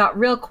got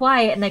real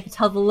quiet and I could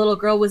tell the little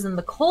girl was in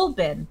the coal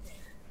bin.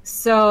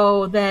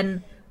 So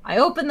then I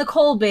opened the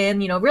coal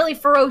bin, you know, really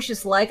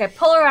ferocious like. I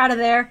pull her out of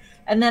there,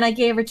 and then I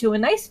gave her to a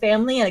nice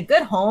family and a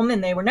good home,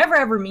 and they were never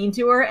ever mean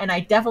to her, and I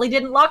definitely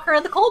didn't lock her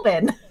in the coal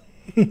bin.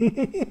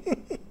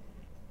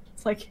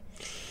 It's like,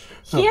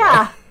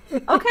 yeah,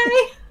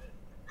 okay.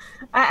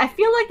 I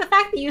feel like the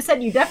fact that you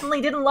said you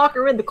definitely didn't lock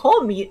her in the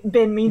coal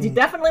bin means you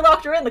definitely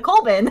locked her in the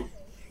coal bin.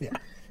 Yeah.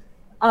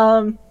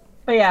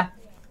 But yeah.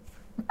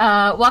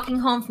 Walking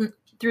home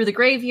through the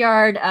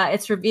graveyard,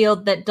 it's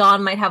revealed that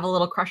Dawn might have a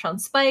little crush on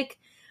Spike.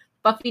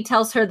 Buffy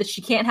tells her that she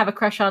can't have a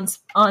crush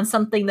on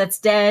something that's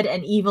dead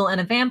and evil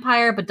and a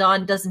vampire, but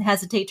Dawn doesn't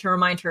hesitate to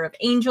remind her of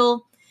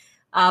Angel.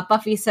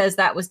 Buffy says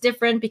that was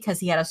different because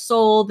he had a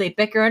soul. They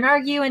bicker and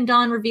argue, and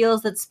Dawn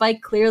reveals that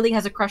Spike clearly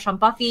has a crush on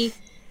Buffy,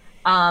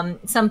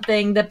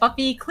 something that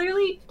Buffy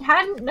clearly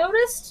hadn't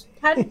noticed,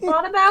 hadn't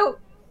thought about.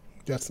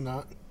 Guess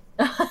not.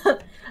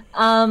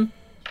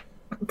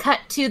 Cut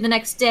to the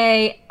next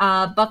day.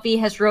 Buffy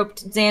has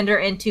roped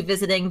Xander into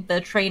visiting the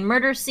train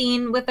murder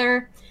scene with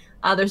her.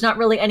 There's not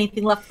really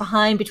anything left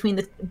behind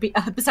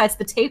besides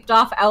the taped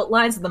off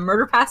outlines of the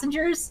murder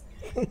passengers.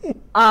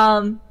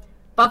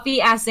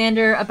 Buffy asks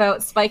Xander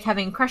about Spike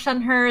having a crush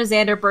on her.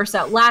 Xander bursts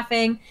out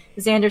laughing.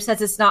 Xander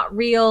says it's not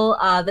real,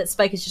 that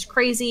Spike is just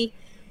crazy.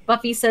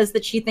 Buffy says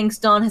that she thinks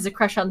Dawn has a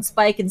crush on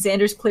Spike, and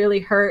Xander's clearly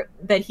hurt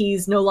that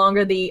he's no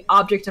longer the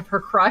object of her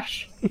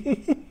crush.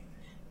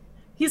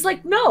 He's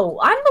like,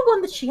 no, I'm the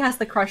one that she has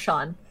the crush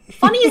on.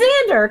 Funny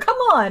Xander, come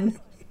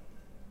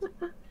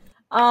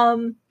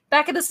on.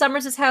 Back at the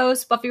Summers'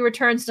 house, Buffy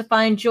returns to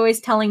find Joyce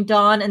telling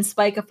Dawn and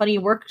Spike a funny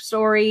work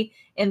story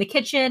in the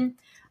kitchen.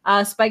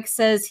 Spike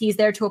says he's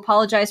there to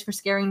apologize for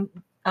scaring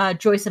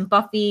Joyce and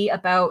Buffy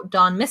about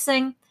Dawn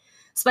missing.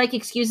 Spike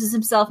excuses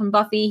himself and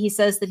Buffy. He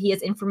says that he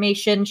has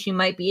information she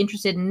might be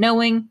interested in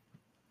knowing,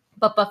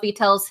 but Buffy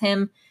tells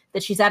him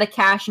that she's out of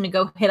cash and to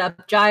go hit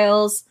up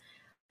Giles.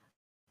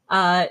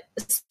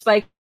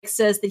 Spike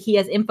says that he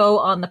has info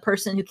on the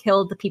person who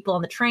killed the people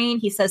on the train.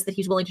 He says that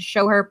he's willing to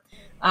show her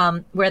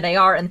where they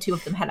are, and the two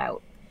of them head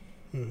out.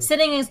 Mm-hmm.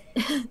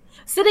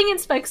 Sitting in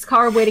Spike's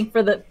car waiting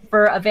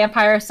for a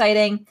vampire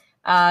sighting,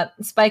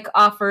 Spike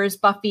offers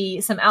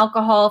Buffy some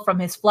alcohol from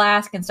his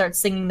flask and starts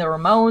singing the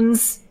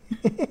Ramones.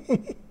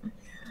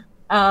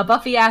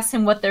 Buffy asks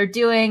him what they're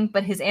doing,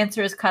 but his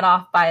answer is cut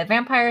off by a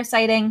vampire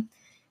sighting.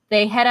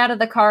 They head out of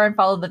the car and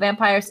follow the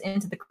vampires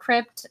into the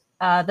crypt.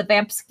 The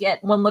vamps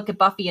get one look at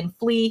Buffy and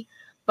flee.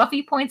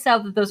 Buffy points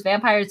out that those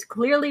vampires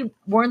clearly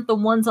weren't the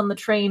ones on the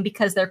train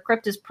because their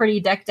crypt is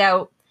pretty decked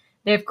out.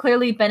 They've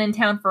clearly been in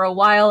town for a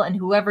while, and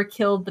whoever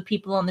killed the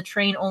people on the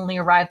train only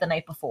arrived the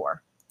night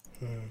before.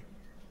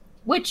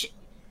 Which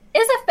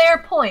is a fair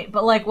point,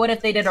 but like, what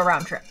if they did a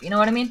round trip? You know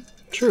what I mean?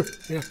 True,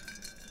 yeah.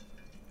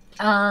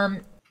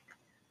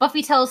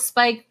 Buffy tells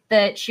Spike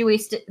that he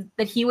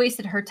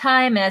wasted her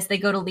time, and as they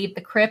go to leave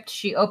the crypt,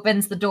 he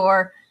opens the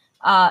door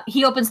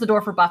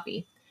for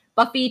Buffy.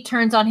 Buffy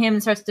turns on him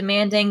and starts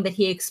demanding that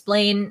he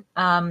explain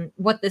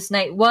what this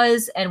night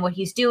was and what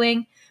he's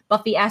doing.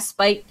 Buffy asks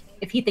Spike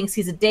if he thinks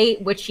he's a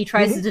date, which he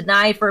tries to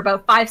deny for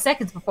about 5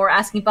 seconds before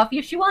asking Buffy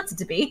if she wants it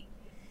to be.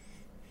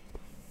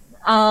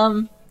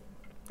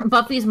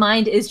 Buffy's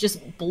mind is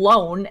just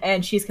blown,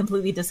 and she's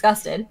completely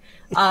disgusted.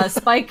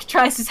 Spike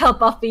tries to tell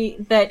Buffy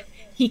that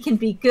he can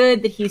be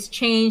good, that he's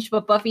changed,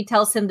 but Buffy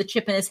tells him the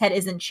chip in his head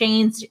isn't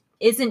change,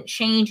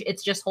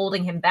 it's just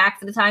holding him back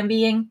for the time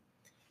being.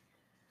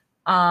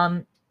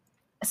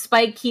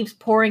 Spike keeps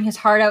pouring his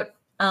heart out,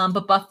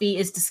 but Buffy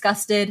is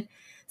disgusted.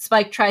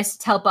 Spike tries to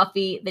tell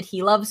Buffy that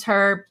he loves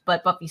her,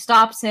 but Buffy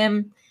stops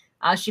him.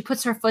 She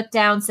puts her foot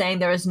down, saying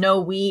there is no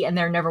we and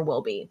there never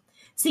will be.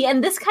 See,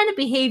 and this kind of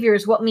behavior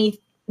is what made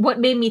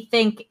me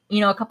think,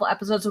 a couple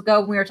episodes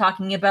ago when we were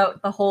talking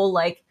about the whole,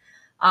 like,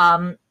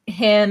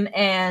 him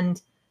and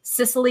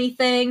Cicely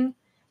thing.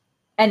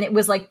 And it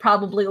was, like,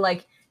 probably,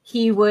 like,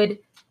 he would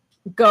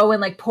go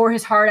and, like, pour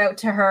his heart out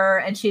to her,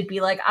 and she'd be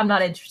like, I'm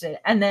not interested.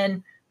 And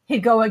then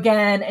he'd go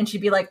again, and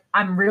she'd be like,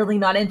 I'm really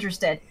not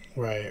interested.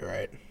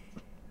 Right.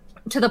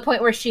 To the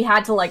point where she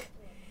had to, like,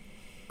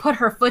 put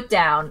her foot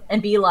down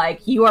and be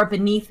like, you are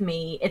beneath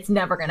me. It's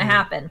never going to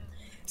happen.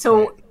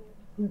 So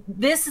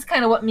this is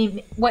kind of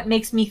what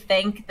makes me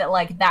think that,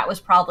 like, that was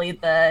probably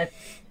the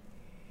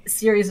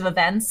series of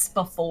events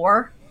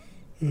before.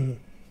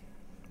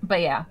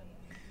 But yeah.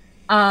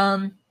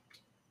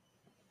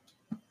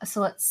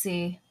 So let's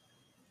see.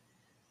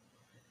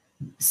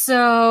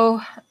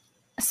 So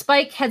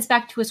Spike heads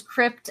back to his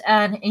crypt,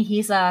 and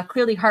he's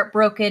clearly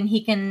heartbroken.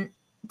 He can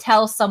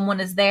tell someone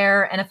is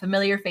there, and a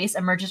familiar face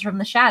emerges from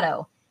the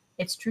shadow.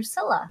 It's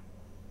Drusilla.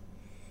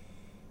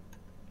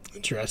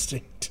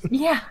 Interesting.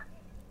 Yeah.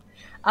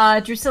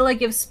 Drusilla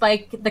gives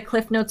Spike the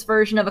Cliff Notes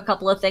version of a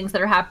couple of things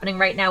that are happening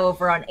right now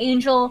over on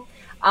Angel.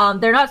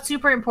 They're not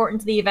super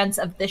important to the events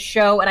of this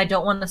show, and I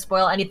don't want to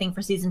spoil anything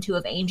for season 2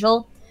 of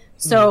Angel.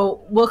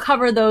 So we'll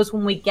cover those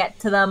when we get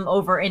to them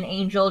over in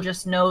Angel.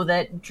 Just know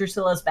that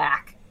Drusilla's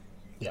back.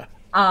 Yeah.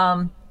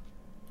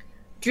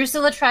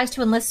 Drusilla tries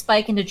to enlist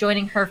Spike into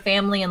joining her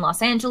family in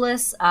Los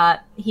Angeles.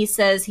 He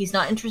says he's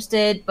not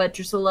interested, but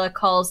Drusilla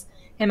calls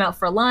him out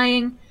for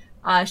lying.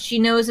 She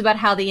knows about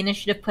how the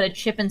initiative put a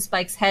chip in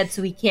Spike's head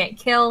so he can't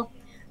kill.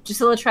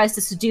 Drusilla tries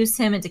to seduce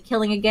him into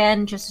killing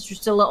again, just as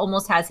Drusilla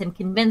almost has him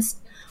convinced.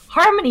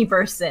 Harmony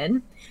bursts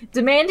in,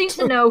 demanding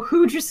to know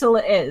who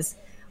Drusilla is.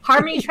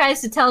 Harmony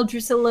tries to tell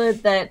Drusilla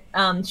that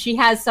she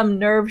has some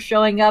nerve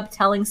showing up,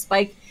 telling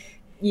Spike,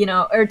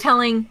 or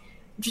telling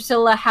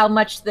Drusilla how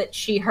much that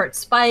she hurt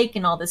Spike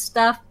and all this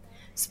stuff.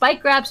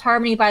 Spike grabs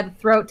Harmony by the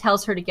throat,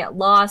 tells her to get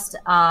lost,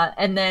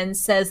 and then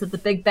says that the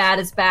big bad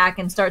is back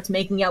and starts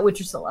making out with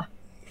Drusilla.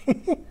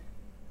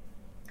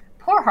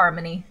 Poor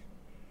Harmony.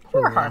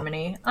 Poor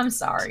Harmony. I'm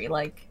sorry.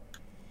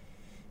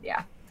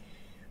 Yeah.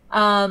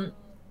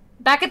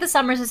 Back at the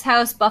Summers'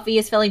 house, Buffy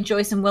is filling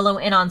Joyce and Willow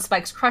in on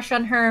Spike's crush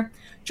on her.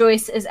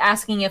 Joyce is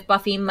asking if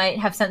Buffy might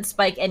have sent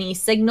Spike any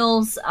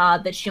signals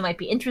that she might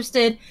be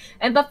interested,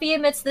 and Buffy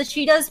admits that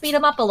she does beat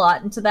him up a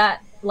lot, and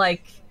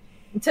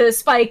to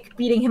Spike,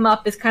 beating him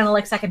up is kind of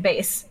like second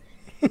base.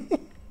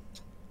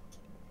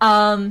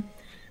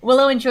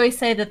 Willow and Joyce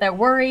say that they're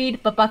worried,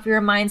 but Buffy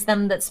reminds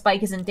them that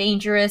Spike isn't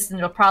dangerous and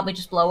it'll probably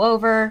just blow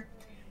over.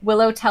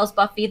 Willow tells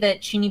Buffy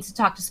that she needs to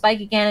talk to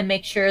Spike again and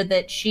make sure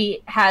that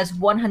she has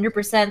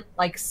 100%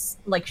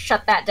 like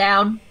shut that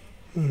down.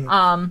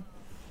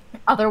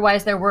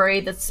 Otherwise, they're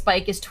worried that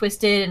Spike is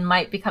twisted and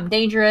might become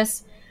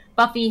dangerous.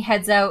 Buffy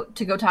heads out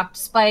to go talk to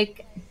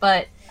Spike,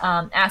 but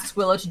asks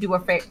Willow to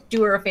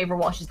do her a favor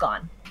while she's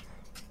gone.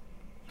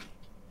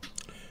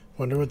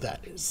 Wonder what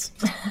that is.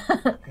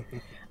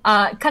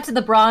 Cut to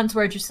the Bronze,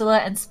 where Drusilla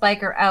and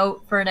Spike are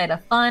out for a night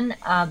of fun.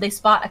 They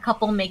spot a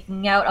couple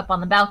making out up on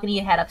the balcony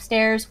and head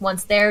upstairs.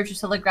 Once there,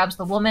 Drusilla grabs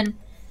the woman,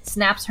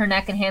 snaps her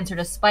neck and hands her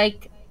to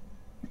Spike,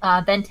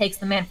 then takes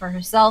the man for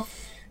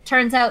herself.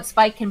 Turns out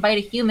Spike can bite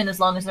a human as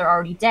long as they're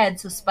already dead,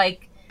 so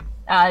Spike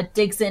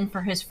digs in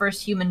for his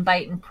first human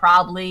bite in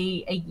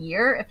probably a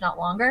year, if not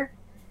longer.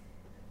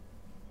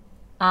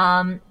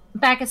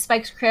 Back at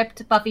Spike's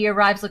crypt, Buffy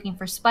arrives looking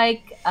for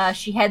Spike.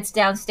 She heads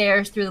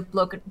downstairs through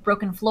the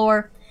broken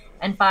floor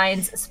and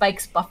finds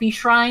Spike's Buffy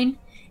shrine,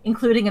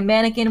 including a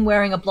mannequin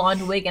wearing a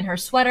blonde wig and her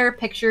sweater,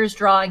 pictures,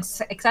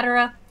 drawings,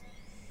 etc.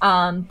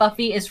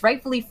 Buffy is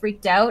rightfully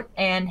freaked out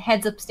and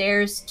heads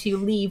upstairs to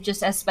leave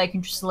just as Spike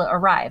and Drusilla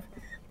arrive.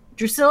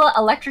 Drusilla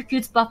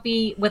electrocutes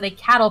Buffy with a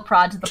cattle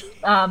prod to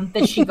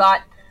that she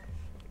got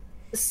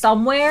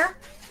somewhere,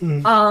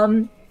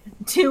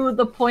 to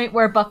the point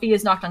where Buffy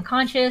is knocked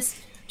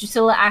unconscious.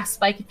 Drusilla asks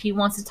Spike if he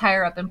wants to tie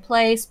her up and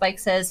play. Spike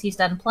says he's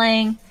done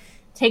playing,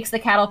 takes the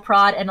cattle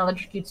prod, and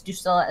electrocutes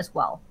Drusilla as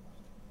well.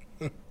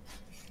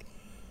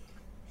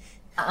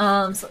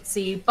 So let's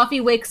see.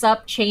 Buffy wakes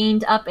up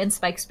chained up in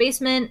Spike's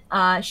basement.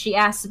 She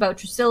asks about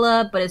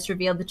Drusilla, but it's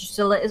revealed that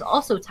Drusilla is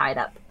also tied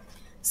up.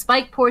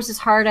 Spike pours his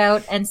heart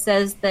out and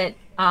says that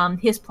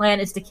his plan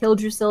is to kill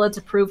Drusilla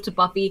to prove to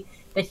Buffy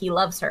that he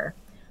loves her.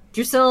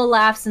 Drusilla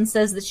laughs and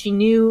says that she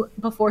knew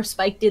before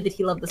Spike did that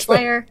he loved the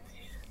Slayer.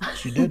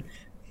 She did.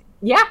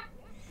 Yeah.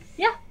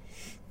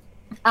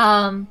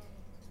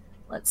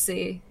 Let's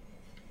see.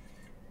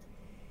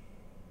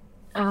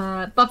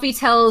 Buffy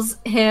tells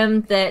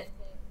him that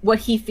what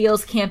he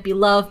feels can't be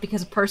love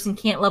because a person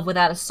can't love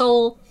without a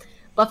soul.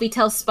 Buffy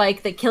tells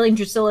Spike that killing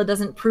Drusilla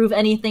doesn't prove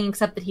anything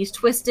except that he's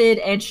twisted,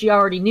 and she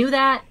already knew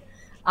that,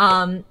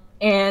 and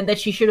that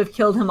she should have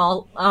killed him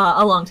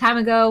a long time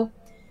ago.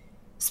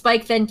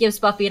 Spike then gives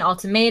Buffy an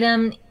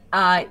ultimatum.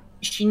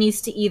 She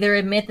needs to either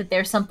admit that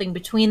there's something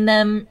between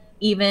them,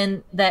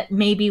 even that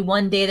maybe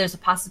one day there's a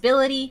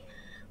possibility,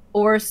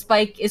 or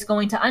Spike is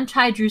going to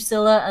untie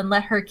Drusilla and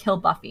let her kill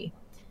Buffy.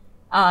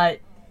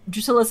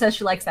 Drusilla says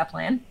she likes that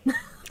plan.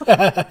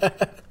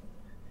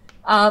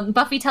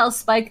 Buffy tells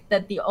Spike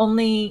that the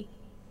only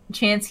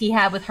chance he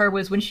had with her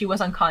was when she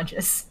was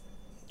unconscious.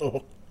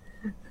 Oh,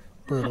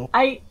 brutal.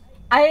 I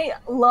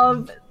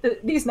love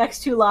these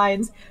next two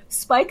lines.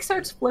 Spike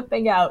starts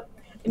flipping out,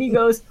 and he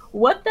goes,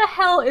 "What the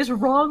hell is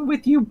wrong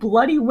with you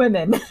bloody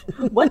women?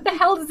 What the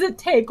hell does it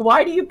take?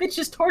 Why do you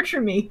bitches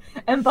torture me?"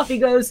 And Buffy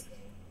goes,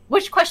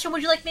 "Which question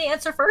would you like me to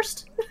answer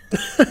first?"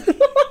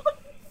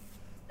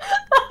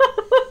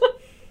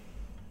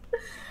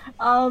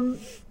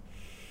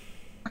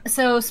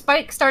 So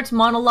Spike starts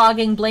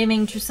monologuing,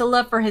 blaming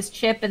Drusilla for his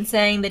chip and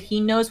saying that he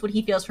knows what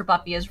he feels for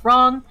Buffy is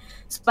wrong.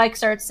 Spike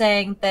starts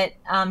saying that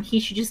he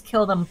should just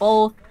kill them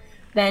both,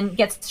 then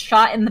gets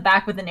shot in the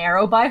back with an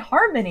arrow by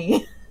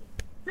Harmony.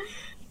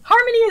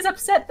 Harmony is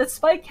upset that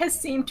Spike has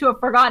seemed to have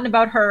forgotten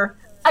about her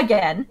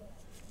again.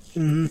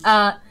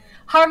 Mm-hmm.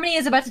 Harmony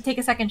is about to take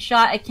a second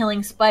shot at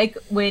killing Spike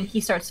when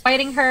he starts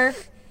fighting her.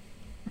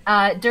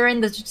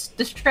 During the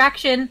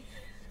distraction,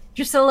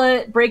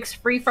 Drusilla breaks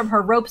free from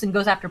her ropes and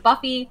goes after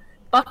Buffy.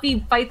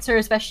 Buffy fights her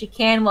as best she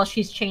can while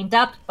she's chained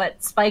up,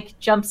 but Spike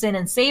jumps in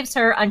and saves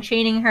her,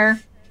 unchaining her.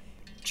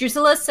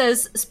 Drusilla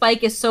says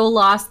Spike is so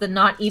lost that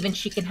not even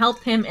she can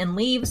help him and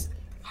leaves.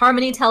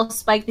 Harmony tells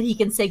Spike that he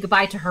can say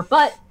goodbye to her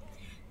butt,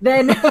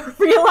 then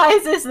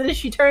realizes that if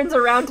she turns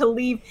around to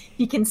leave,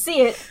 he can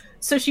see it,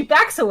 so she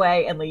backs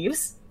away and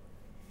leaves.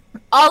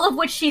 All of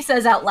which she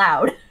says out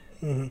loud.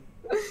 Mm-hmm.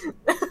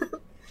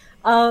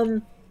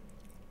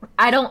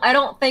 I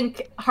don't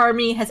think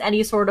Harmony has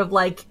any sort of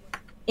like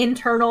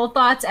internal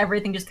thoughts.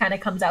 Everything just kind of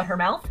comes out her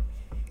mouth.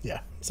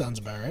 Yeah, sounds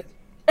about right.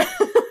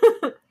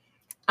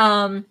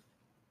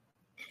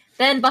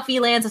 Then Buffy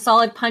lands a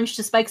solid punch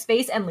to Spike's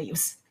face and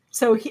leaves.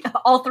 So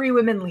all three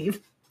women leave.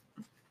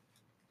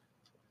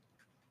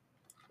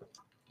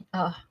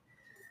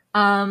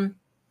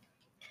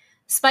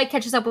 Spike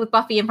catches up with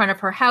Buffy in front of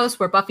her house,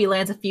 where Buffy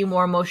lands a few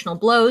more emotional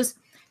blows.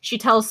 She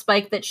tells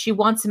Spike that she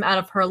wants him out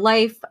of her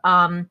life.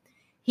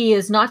 He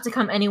is not to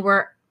come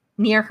anywhere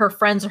near her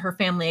friends or her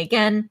family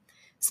again.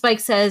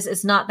 Spike says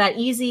it's not that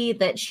easy,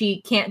 that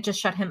she can't just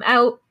shut him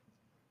out.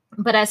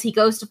 But as he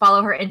goes to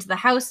follow her into the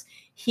house,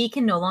 he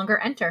can no longer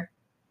enter.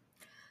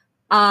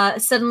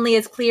 Suddenly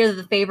it's clear that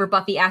the favor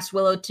Buffy asked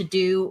Willow to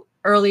do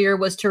earlier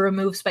was to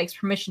remove Spike's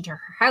permission to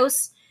her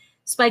house.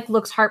 Spike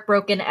looks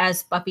heartbroken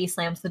as Buffy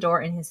slams the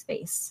door in his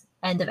face.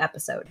 End of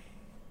episode.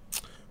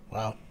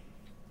 Wow.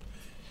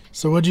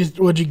 So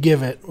what'd you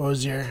give it? What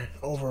was your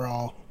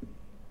overall?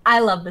 I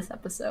love this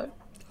episode.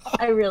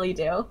 I really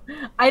do.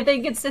 I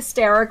think it's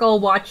hysterical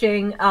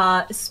watching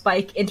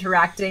Spike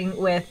interacting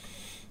with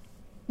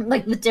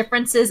like the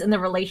differences in the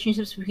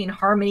relationships between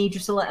Harmony,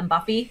 Drusilla, and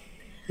Buffy.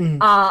 Mm.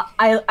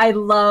 I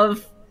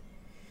love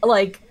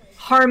like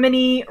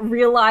Harmony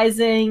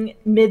realizing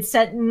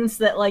mid-sentence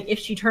that like if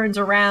she turns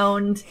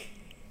around,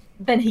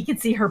 then he can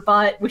see her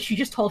butt, which she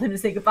just told him to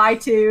say goodbye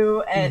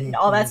to, and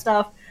all that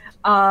stuff.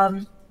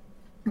 I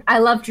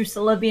love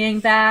Drusilla being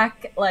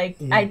back. Like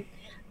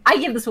I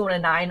give this one a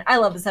 9. I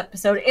love this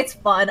episode. It's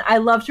fun. I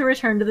love to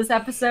return to this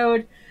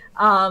episode.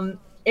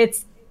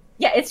 It's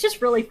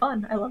just really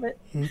fun. I love it.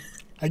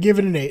 I give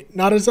it an 8.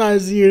 Not as high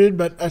as you did,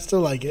 but I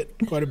still like it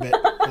quite a bit.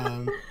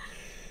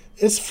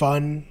 It's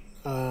fun.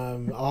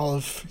 All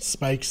of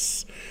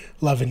Spike's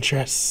love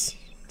interests.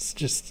 It's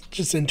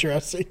just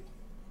interesting.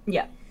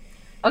 Yeah.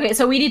 Okay,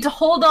 so we need to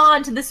hold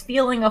on to this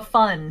feeling of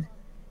fun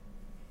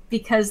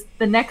because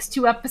the next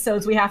 2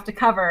 episodes we have to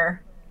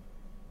cover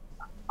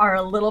are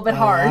a little bit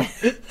hard.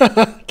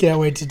 Can't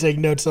wait to take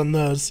notes on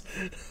those.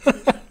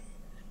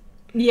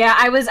 Yeah,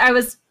 I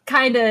was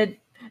kind of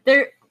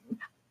there.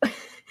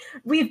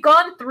 We've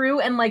gone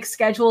through and like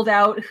scheduled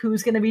out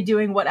who's going to be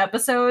doing what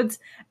episodes,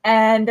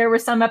 and there were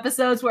some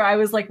episodes where I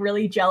was like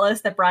really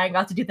jealous that Brian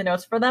got to do the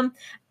notes for them.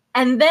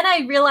 And then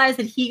I realized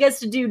that he gets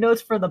to do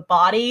notes for the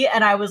body,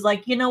 and I was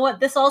like, you know what?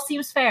 This all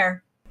seems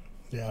fair.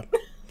 Yeah.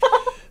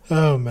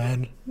 Oh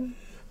man.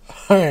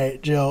 All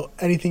right, Jill,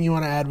 anything you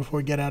want to add before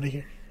we get out of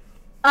here?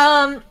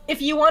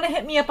 If you want to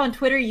hit me up on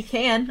Twitter, you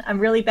can. I'm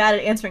really bad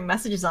at answering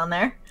messages on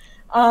there.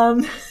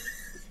 I'm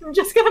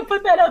just gonna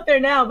put that out there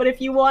now. But if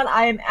you want,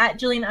 I am at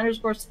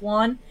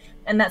Jillian_Swan,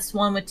 and that's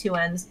Swan with 2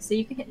 N's. So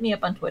you can hit me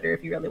up on Twitter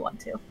if you really want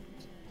to.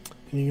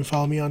 And you can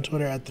follow me on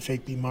Twitter at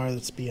 @theFakeBMar.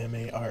 That's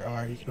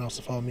BMARR. You can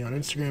also follow me on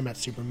Instagram at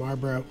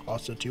SuperMarbro,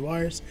 also 2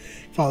 R's.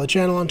 Follow the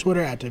channel on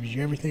Twitter at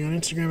WGEverything on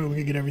Instagram, and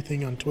Wicked Good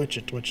Everything on Twitch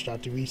at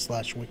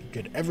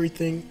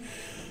twitch.tv/WickedGoodEverything.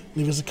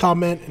 Leave us a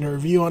comment and a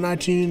review on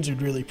iTunes.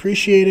 We'd really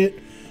appreciate it.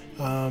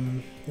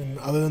 And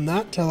other than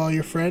that, tell all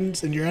your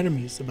friends and your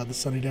enemies about the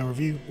Sunnydale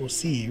Review. We'll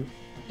see you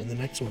in the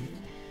next one.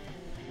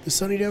 The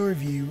Sunnydale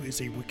Review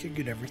is a Wicked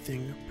Good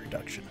Everything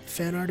production.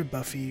 Fan art of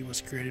Buffy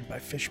was created by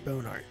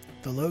Fishbone Art.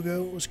 The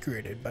logo was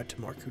created by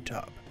Tamar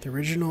Kutab. The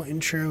original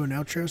intro and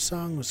outro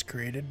song was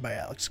created by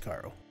Alex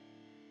Carl.